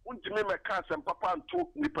untimi me ka sem papa nto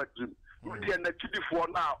nipa dim udi na tidifo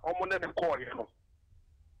na omo ne ko ye no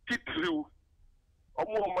titru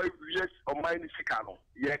omo my yes o my ni sika no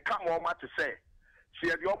ye ka mo ma te say se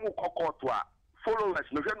ye omo kokot a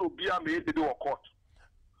followers no hwe no bia me de de court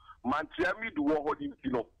mantia mi do wo hodi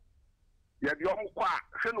no ye de omo kwa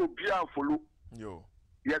hwe no bia follow yo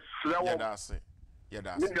yes rewo ye da se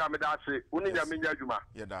ni nya me da se oni nya me nya adwuma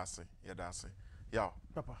ye da se ya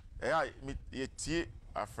papa me ye tie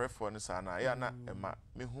afrefo no sa na ya na ema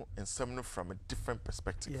me hu ensem no from a different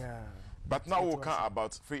perspective. Yeah. But now we'll come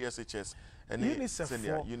about free SHS and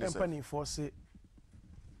UNICEF company for say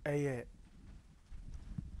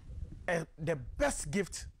the best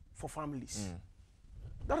gift for families.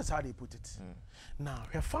 That is how they put it. Now,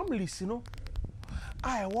 her families, you know,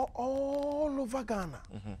 I walk all over Ghana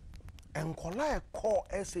and call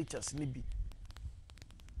SHS nibi.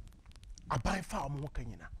 I buy farm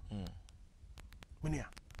Kanyana. Minia.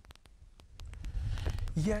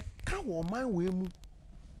 Ye can woman we mu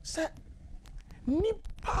say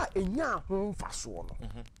nipa enya ho mfaso no.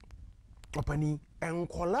 Opani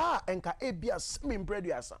enkola enka ebia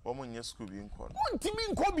semimpredua Omo nye school bi nko no. Ontimi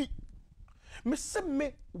nko bi.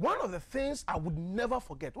 Me one of the things I would never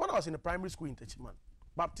forget when I was in the primary school in Techiman,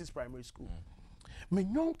 Baptist Primary School. Me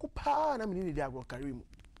nyonko pa na me ni dey agro carry mu.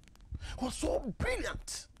 Was so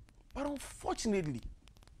brilliant. But unfortunately,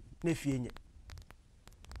 ne fienye.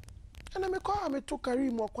 And I call me to carry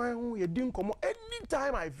more kwan ye din komo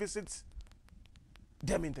anytime I visit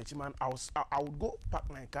them in Techiman, I would go park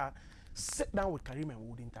my car, sit down with Karim and we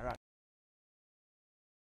would interact.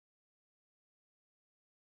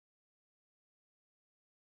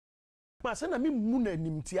 Ma say na me muna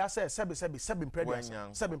nimtia say seven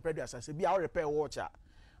predators say be our repair watcher.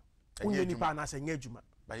 Unye nipa na say nyadwuma.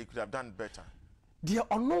 But he could have done better. Dear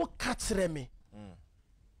ono catch me.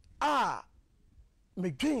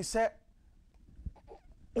 Me dream say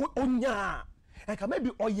onya and can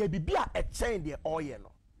maybe oye bibia a chain the oye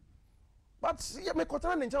no. But me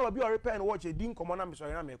kotan ncha wa bi repair and watch e din komo na me so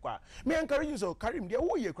na me kwa. Me encourage you so carry me there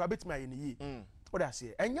wo ye kwa betima ye ni yi. What I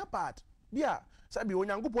say enya bad. Bia sabi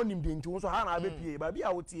onyankopon nim de nti so ha na abepie ba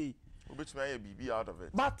bia wotie. Obetuma ye bibi out of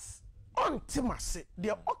it. But ontimase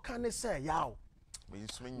the okane say yaw.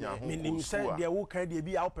 Me say there wo kan de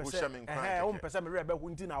bia wo pese wo pese me rebe ho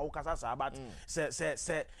nti na wo kasa sa but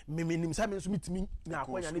say me nim say me so mitimi na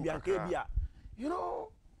akwanya ne bia ka bia. You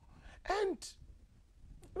know, and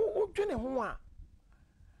wo dwene ho a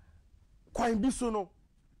kwan bi so no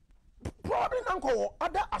probably nanko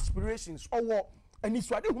other aspirations or and it's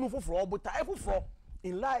what they fufuro but I fufuro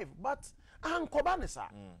in life but ankoba ne sa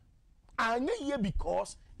anya ye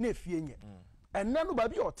because na fienye and nanu ba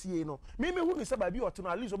bi otie no me hu ni say ba bi otie no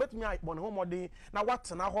at least obetumi bone ho modern na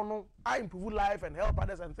what na ho no I improve life and help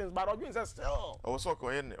others and things but odwin say still so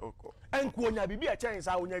ko ye ne oko enko onya bibi a chance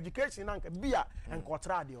a onya education na nka bia enko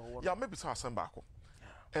tra de owo ya maybe so asem ba ko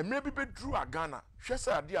emre bi bedru agana hwe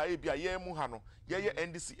say ade a bia ye mu ha no ye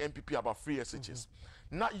NDC MPP about free SHS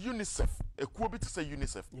na UNICEF ekuo bi say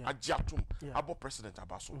UNICEF agiatum abo president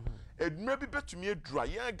abaso emre bi betumi edru a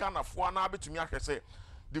ye Ghana fo na betumi ahwe say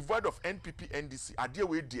the void of NPP NDC ade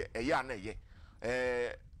we die eya na ye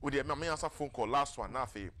we dey me answer phone call last one na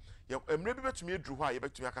fe emre bi betumi edru ho a ye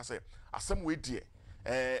betumi aka say asem we die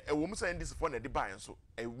wo mu say NDC for na de buy so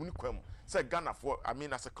wuni kwam say Ghana for I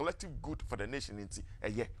mean as a collective good for the nation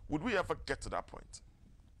inti would we ever get to that point?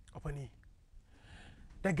 Opani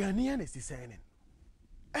the Ghanaian is discerning.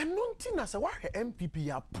 And nothing as a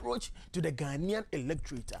MPP approach to the Ghanaian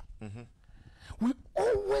electorate. We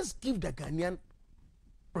always give the Ghanaian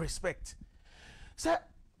respect. So,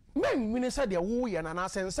 men minister their woo and an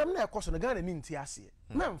ass and some cost on the Ghana in Tiasi.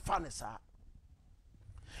 Men fanesa.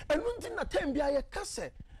 And nothing that time be a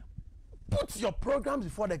casse. Put your programs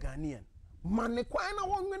before the Ghanaian. Man, the quina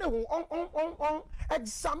on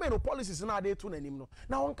examine policies now they tune him.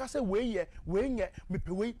 Now one can say, way, me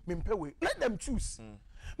pay, let them choose.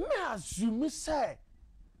 me assume say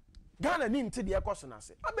Ghana ni nti de ekoso na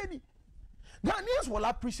se abedi Ghanaians will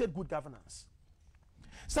appreciate good governance.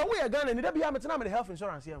 So we are Ghana ni da bia metena me health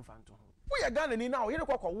insurance here mfanto. We are Ghana ni now here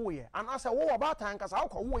kwakwa wo ye and I say wo about time kasa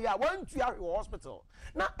akwa wo ye a wan tua hospital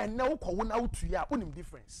na enna wo kwa wo na utua onim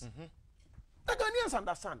difference. The Ghanaians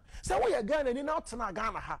understand. So we are Ghana ni now tena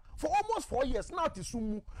Ghana ha for almost 4 years now to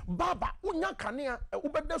sumu baba unya kanea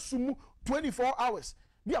ubeda sumu 24 hours.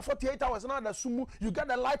 Be a 48 hours now the sumu you get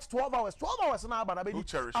the light 12 hours now but abedi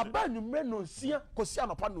abanu me no nsia kosi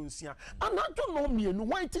anopa no nsia and I don't know me no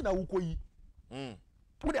why tin na wukoyi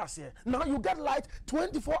what I say now you get light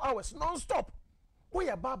 24 hours non-stop we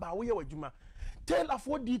are baba we are wadjuma tailor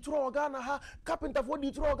for Detroit Ghana ha carpenter for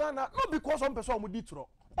Detroit Ghana not because some person mu Detroit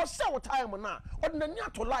or sell time na or na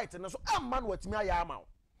nya to light na so am man watimi ayama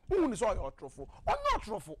who ni so your trofo or not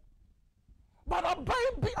trofo. But a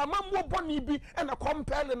baby, a man more bonny be and a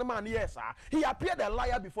compelling man, yes, sir. He appeared a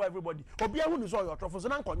liar before everybody. Obia who is all your trophies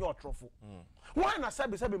and uncle your trophy. Why not say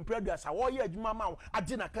seven previous? I want you, mamma, I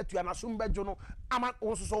didn't cut you and assume Bejono. I'm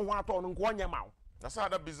also so one on one yamau. That's how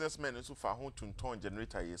the businessmen is so far home to turn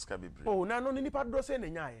generator is can be. Oh, no, no, Nipa do say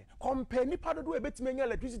Naya. Compare Nipa do a bit of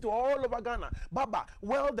electricity all over Ghana. Baba,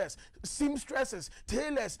 welders, seamstresses,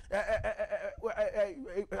 tailors,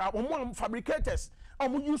 fabricators,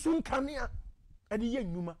 Omuyusun Kania. And the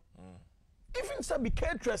Numa. Even some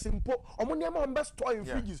caterers in po, or best toy in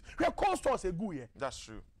fridges. Her cold stores a good. That's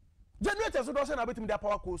true. Generators don't say about their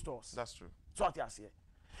power cold stores. That's true. So what I say.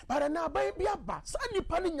 But now, baby, Sandy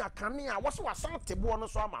Paninya Kania was something born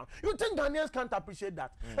so amount. You think Ghanaians can't appreciate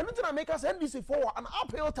that? And it's gonna make us NDC for an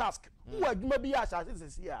uphill task. Who are maybe as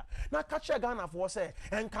is here. Now catch a Ghana for say,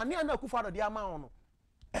 and Kania na kufa the amount.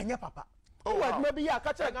 And your papa. Who are maybe a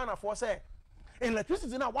catch a Ghana for say.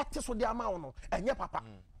 Electricity now what is with the amount and your papa.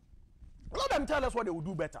 Let them tell us what they will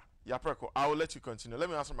do better. Yaw Preko, I will let you continue. Let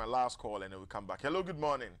me answer my last call and then we'll come back. Hello, good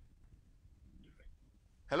morning.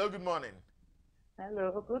 Hello, good morning.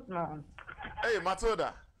 Hello, good morning. Hey,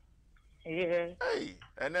 Matilda. Yeah. Hey,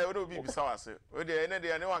 and then what will be beside us? What the end of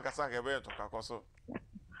the anyone can say about to Kakoso?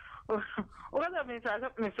 What I mean,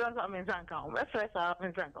 my friends are in Zanka. My friends are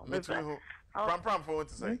in Zanka. Pram for what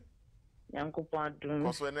to say? Yanko Padu.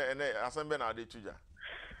 Also, and assembly now did you.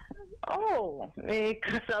 Oh, me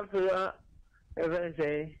Casabla,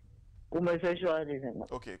 say, homosexualism.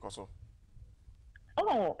 Okay, Koso.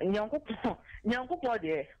 Oh, Yanko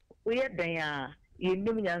Podi, we had the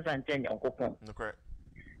Illuminans and Yanko Pon. No, correct.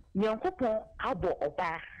 Yanko Pon, Abo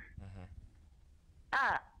Oba.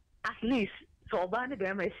 At least, so Bani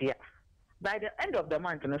Bemesia. By the end of the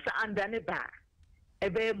month, no, and then a bar.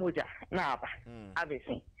 Ebe moja na aba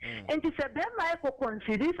abesi enti se be mai ko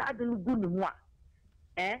consider adun gunu mu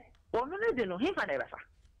a ono ne de no hifa na ebasa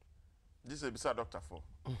this is a doctor for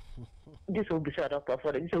this will be doctor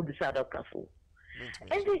for this will be doctor for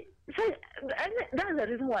and say that's the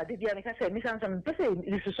reason why did you say me some person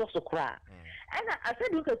this is also cry and I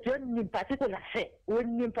said look at you in particular say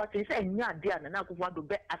when in particular say nya dia na ko do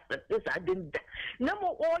be aspect this I didn't no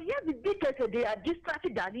more all yeah the because they are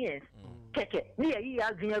distracted Ghanaians keke ni yi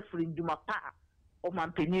agnya free nduma pa o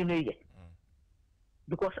mampeni no ye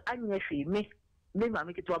because anya fi me ma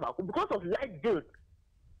me kitu aba because of light bill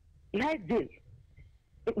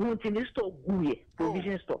won't in store guye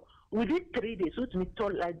provision store within 3 days we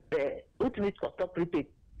told like ultimate cost of prepaid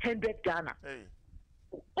 100 Ghana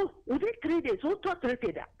oh within 3 days we thought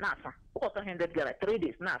prepaid na fa cost 100 Ghana 3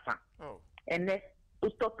 days na fa and then we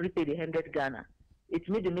stop prepaid 100 Ghana it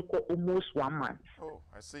made me almost 1 month. Oh,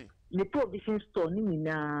 I see. The provision store ni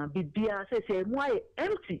na bibia say why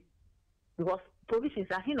empty because provisions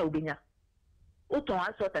are hin obenya. Oton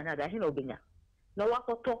asort na da hin obenya. Na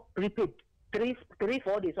wakoto prepaid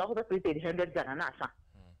 3-4 days wakoto prepaid 100 Ghana na asa.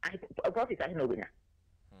 I profit are hin obenya.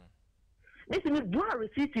 This is dual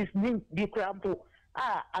receipt is the crampo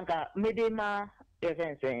anka medema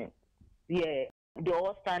events yeah the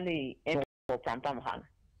all standing for Pam Han.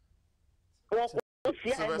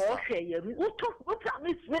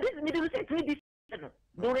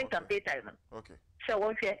 During campaign time. Okay. So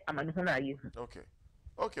one share you.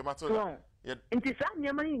 Okay, Matilda. Yeah. In this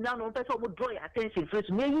money now, no person would draw your attention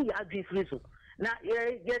first. Maybe you agree first. Now,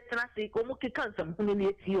 get traffic, come okay, can some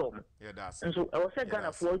money yeah, that's and so I was gonna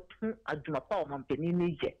afford a Jumapa man penny.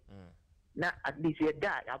 Now, at least you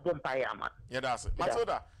die, a bumpire man. Yeah, that's it.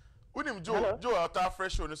 Matilda, wouldn't him Joe out our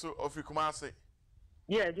fresh on so of you come and say.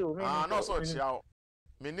 Yeah, Joe. No, so chiao.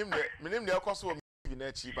 Minim the cost of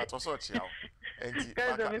me cheap, but also chiao. And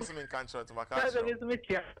the country to my country. Me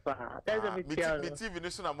TV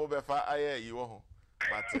nation and mobile fire, I you won't.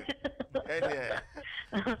 But,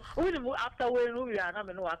 we move after we are not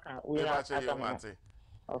in work. We are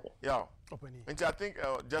Okay. Yeah. And I think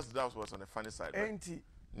just that was on the funny side.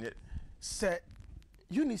 Right? Say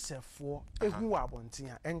UNICEF for who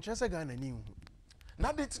abontia and just a Ghana new.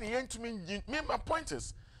 Now that's the end to me. My point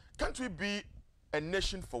is, can't we be a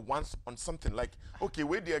nation for once on something like okay,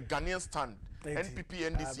 where the Ghanaian stand,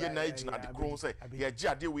 NPP, NDC, and the crown say, yeah,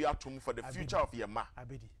 Jade, we are to for the future of Yama.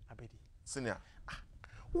 Abedi. Senior.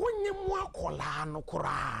 When you more colano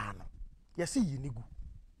corano, you see Yinigu.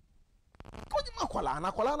 Akwala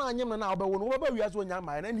na anyem na obawo no oba wiase onya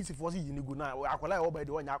ma na NDC for Yinigu na akwala oba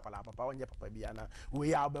de onya akwala papa onya papa bia na we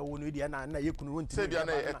ya obawo no dia na yekunu ntimi. Say bia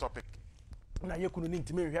na a topic. Na yekunu ni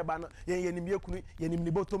ntimi hwe ba no yenim yekunu yenim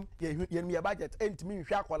ni bottom yenim ya budget ntimi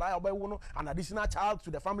hwe akwala obawo no an additional child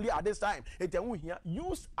to the family at this time. Etenwu here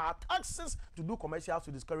use our taxes to do commercials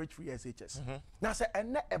to discourage free SHS. Na say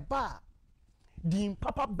ene eba the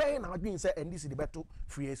papa ben na adwin say NDC the beto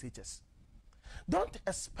free SHS. Don't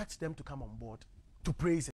expect them to come on board to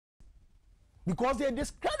praise it because they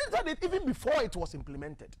discredited it even before it was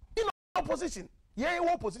implemented. In opposition,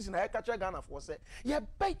 opposition. I catch Ghana for say,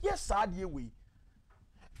 yes, sad ye we.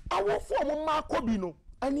 Our former Marco Bino,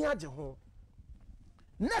 and near Jehon.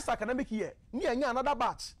 Next academic year, near another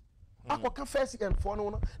batch. Aqua first and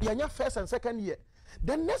foreign, near first and second year.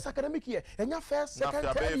 Then next academic year, and your first, second,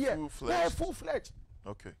 third year, full fledged.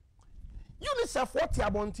 Okay. UNICEF 40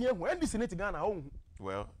 abontie when this in Ghana home.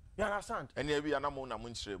 Well, you understand? And here we are now na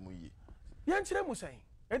munchire mu yi. Yanchire mu say.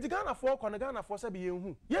 And Ghana for kon Ghana for say be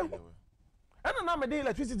yenhu. Yenhu. And na me dey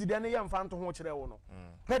electricity dey na yam fa nto ho kire wo no.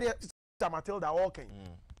 Na dey Matilda walking.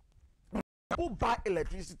 Who buy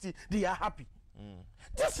electricity, they are happy.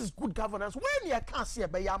 This is good governance. When you can't see a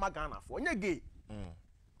be yama Ghana for nye gay.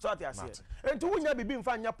 So what I say. And to when you be in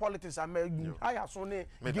fanya politics, I have so gay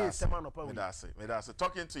seman upon me. That's it.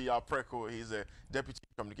 Talking to Yaw Preko, he's a deputy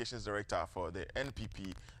communications director for the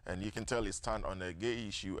NPP, and you can tell his stand on the gay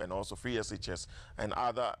issue and also free SHS and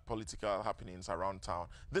other political happenings around town.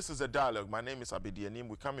 This is a dialogue. My name is Abedi Anim.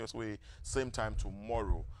 We come your way same time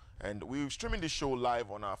tomorrow. And we're streaming the show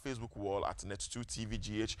live on our Facebook wall at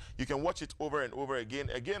Net2TVGH. You can watch it over and over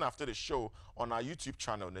again after the show on our YouTube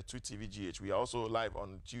channel, Net2TVGH. We are also live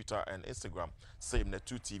on Twitter and Instagram, same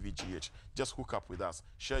Net2TVGH. Just hook up with us,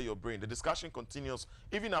 share your brain. The discussion continues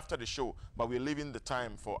even after the show, but we're leaving the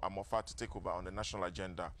time for Amofa to take over on the national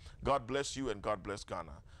agenda. God bless you and God bless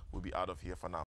Ghana. We'll be out of here for now.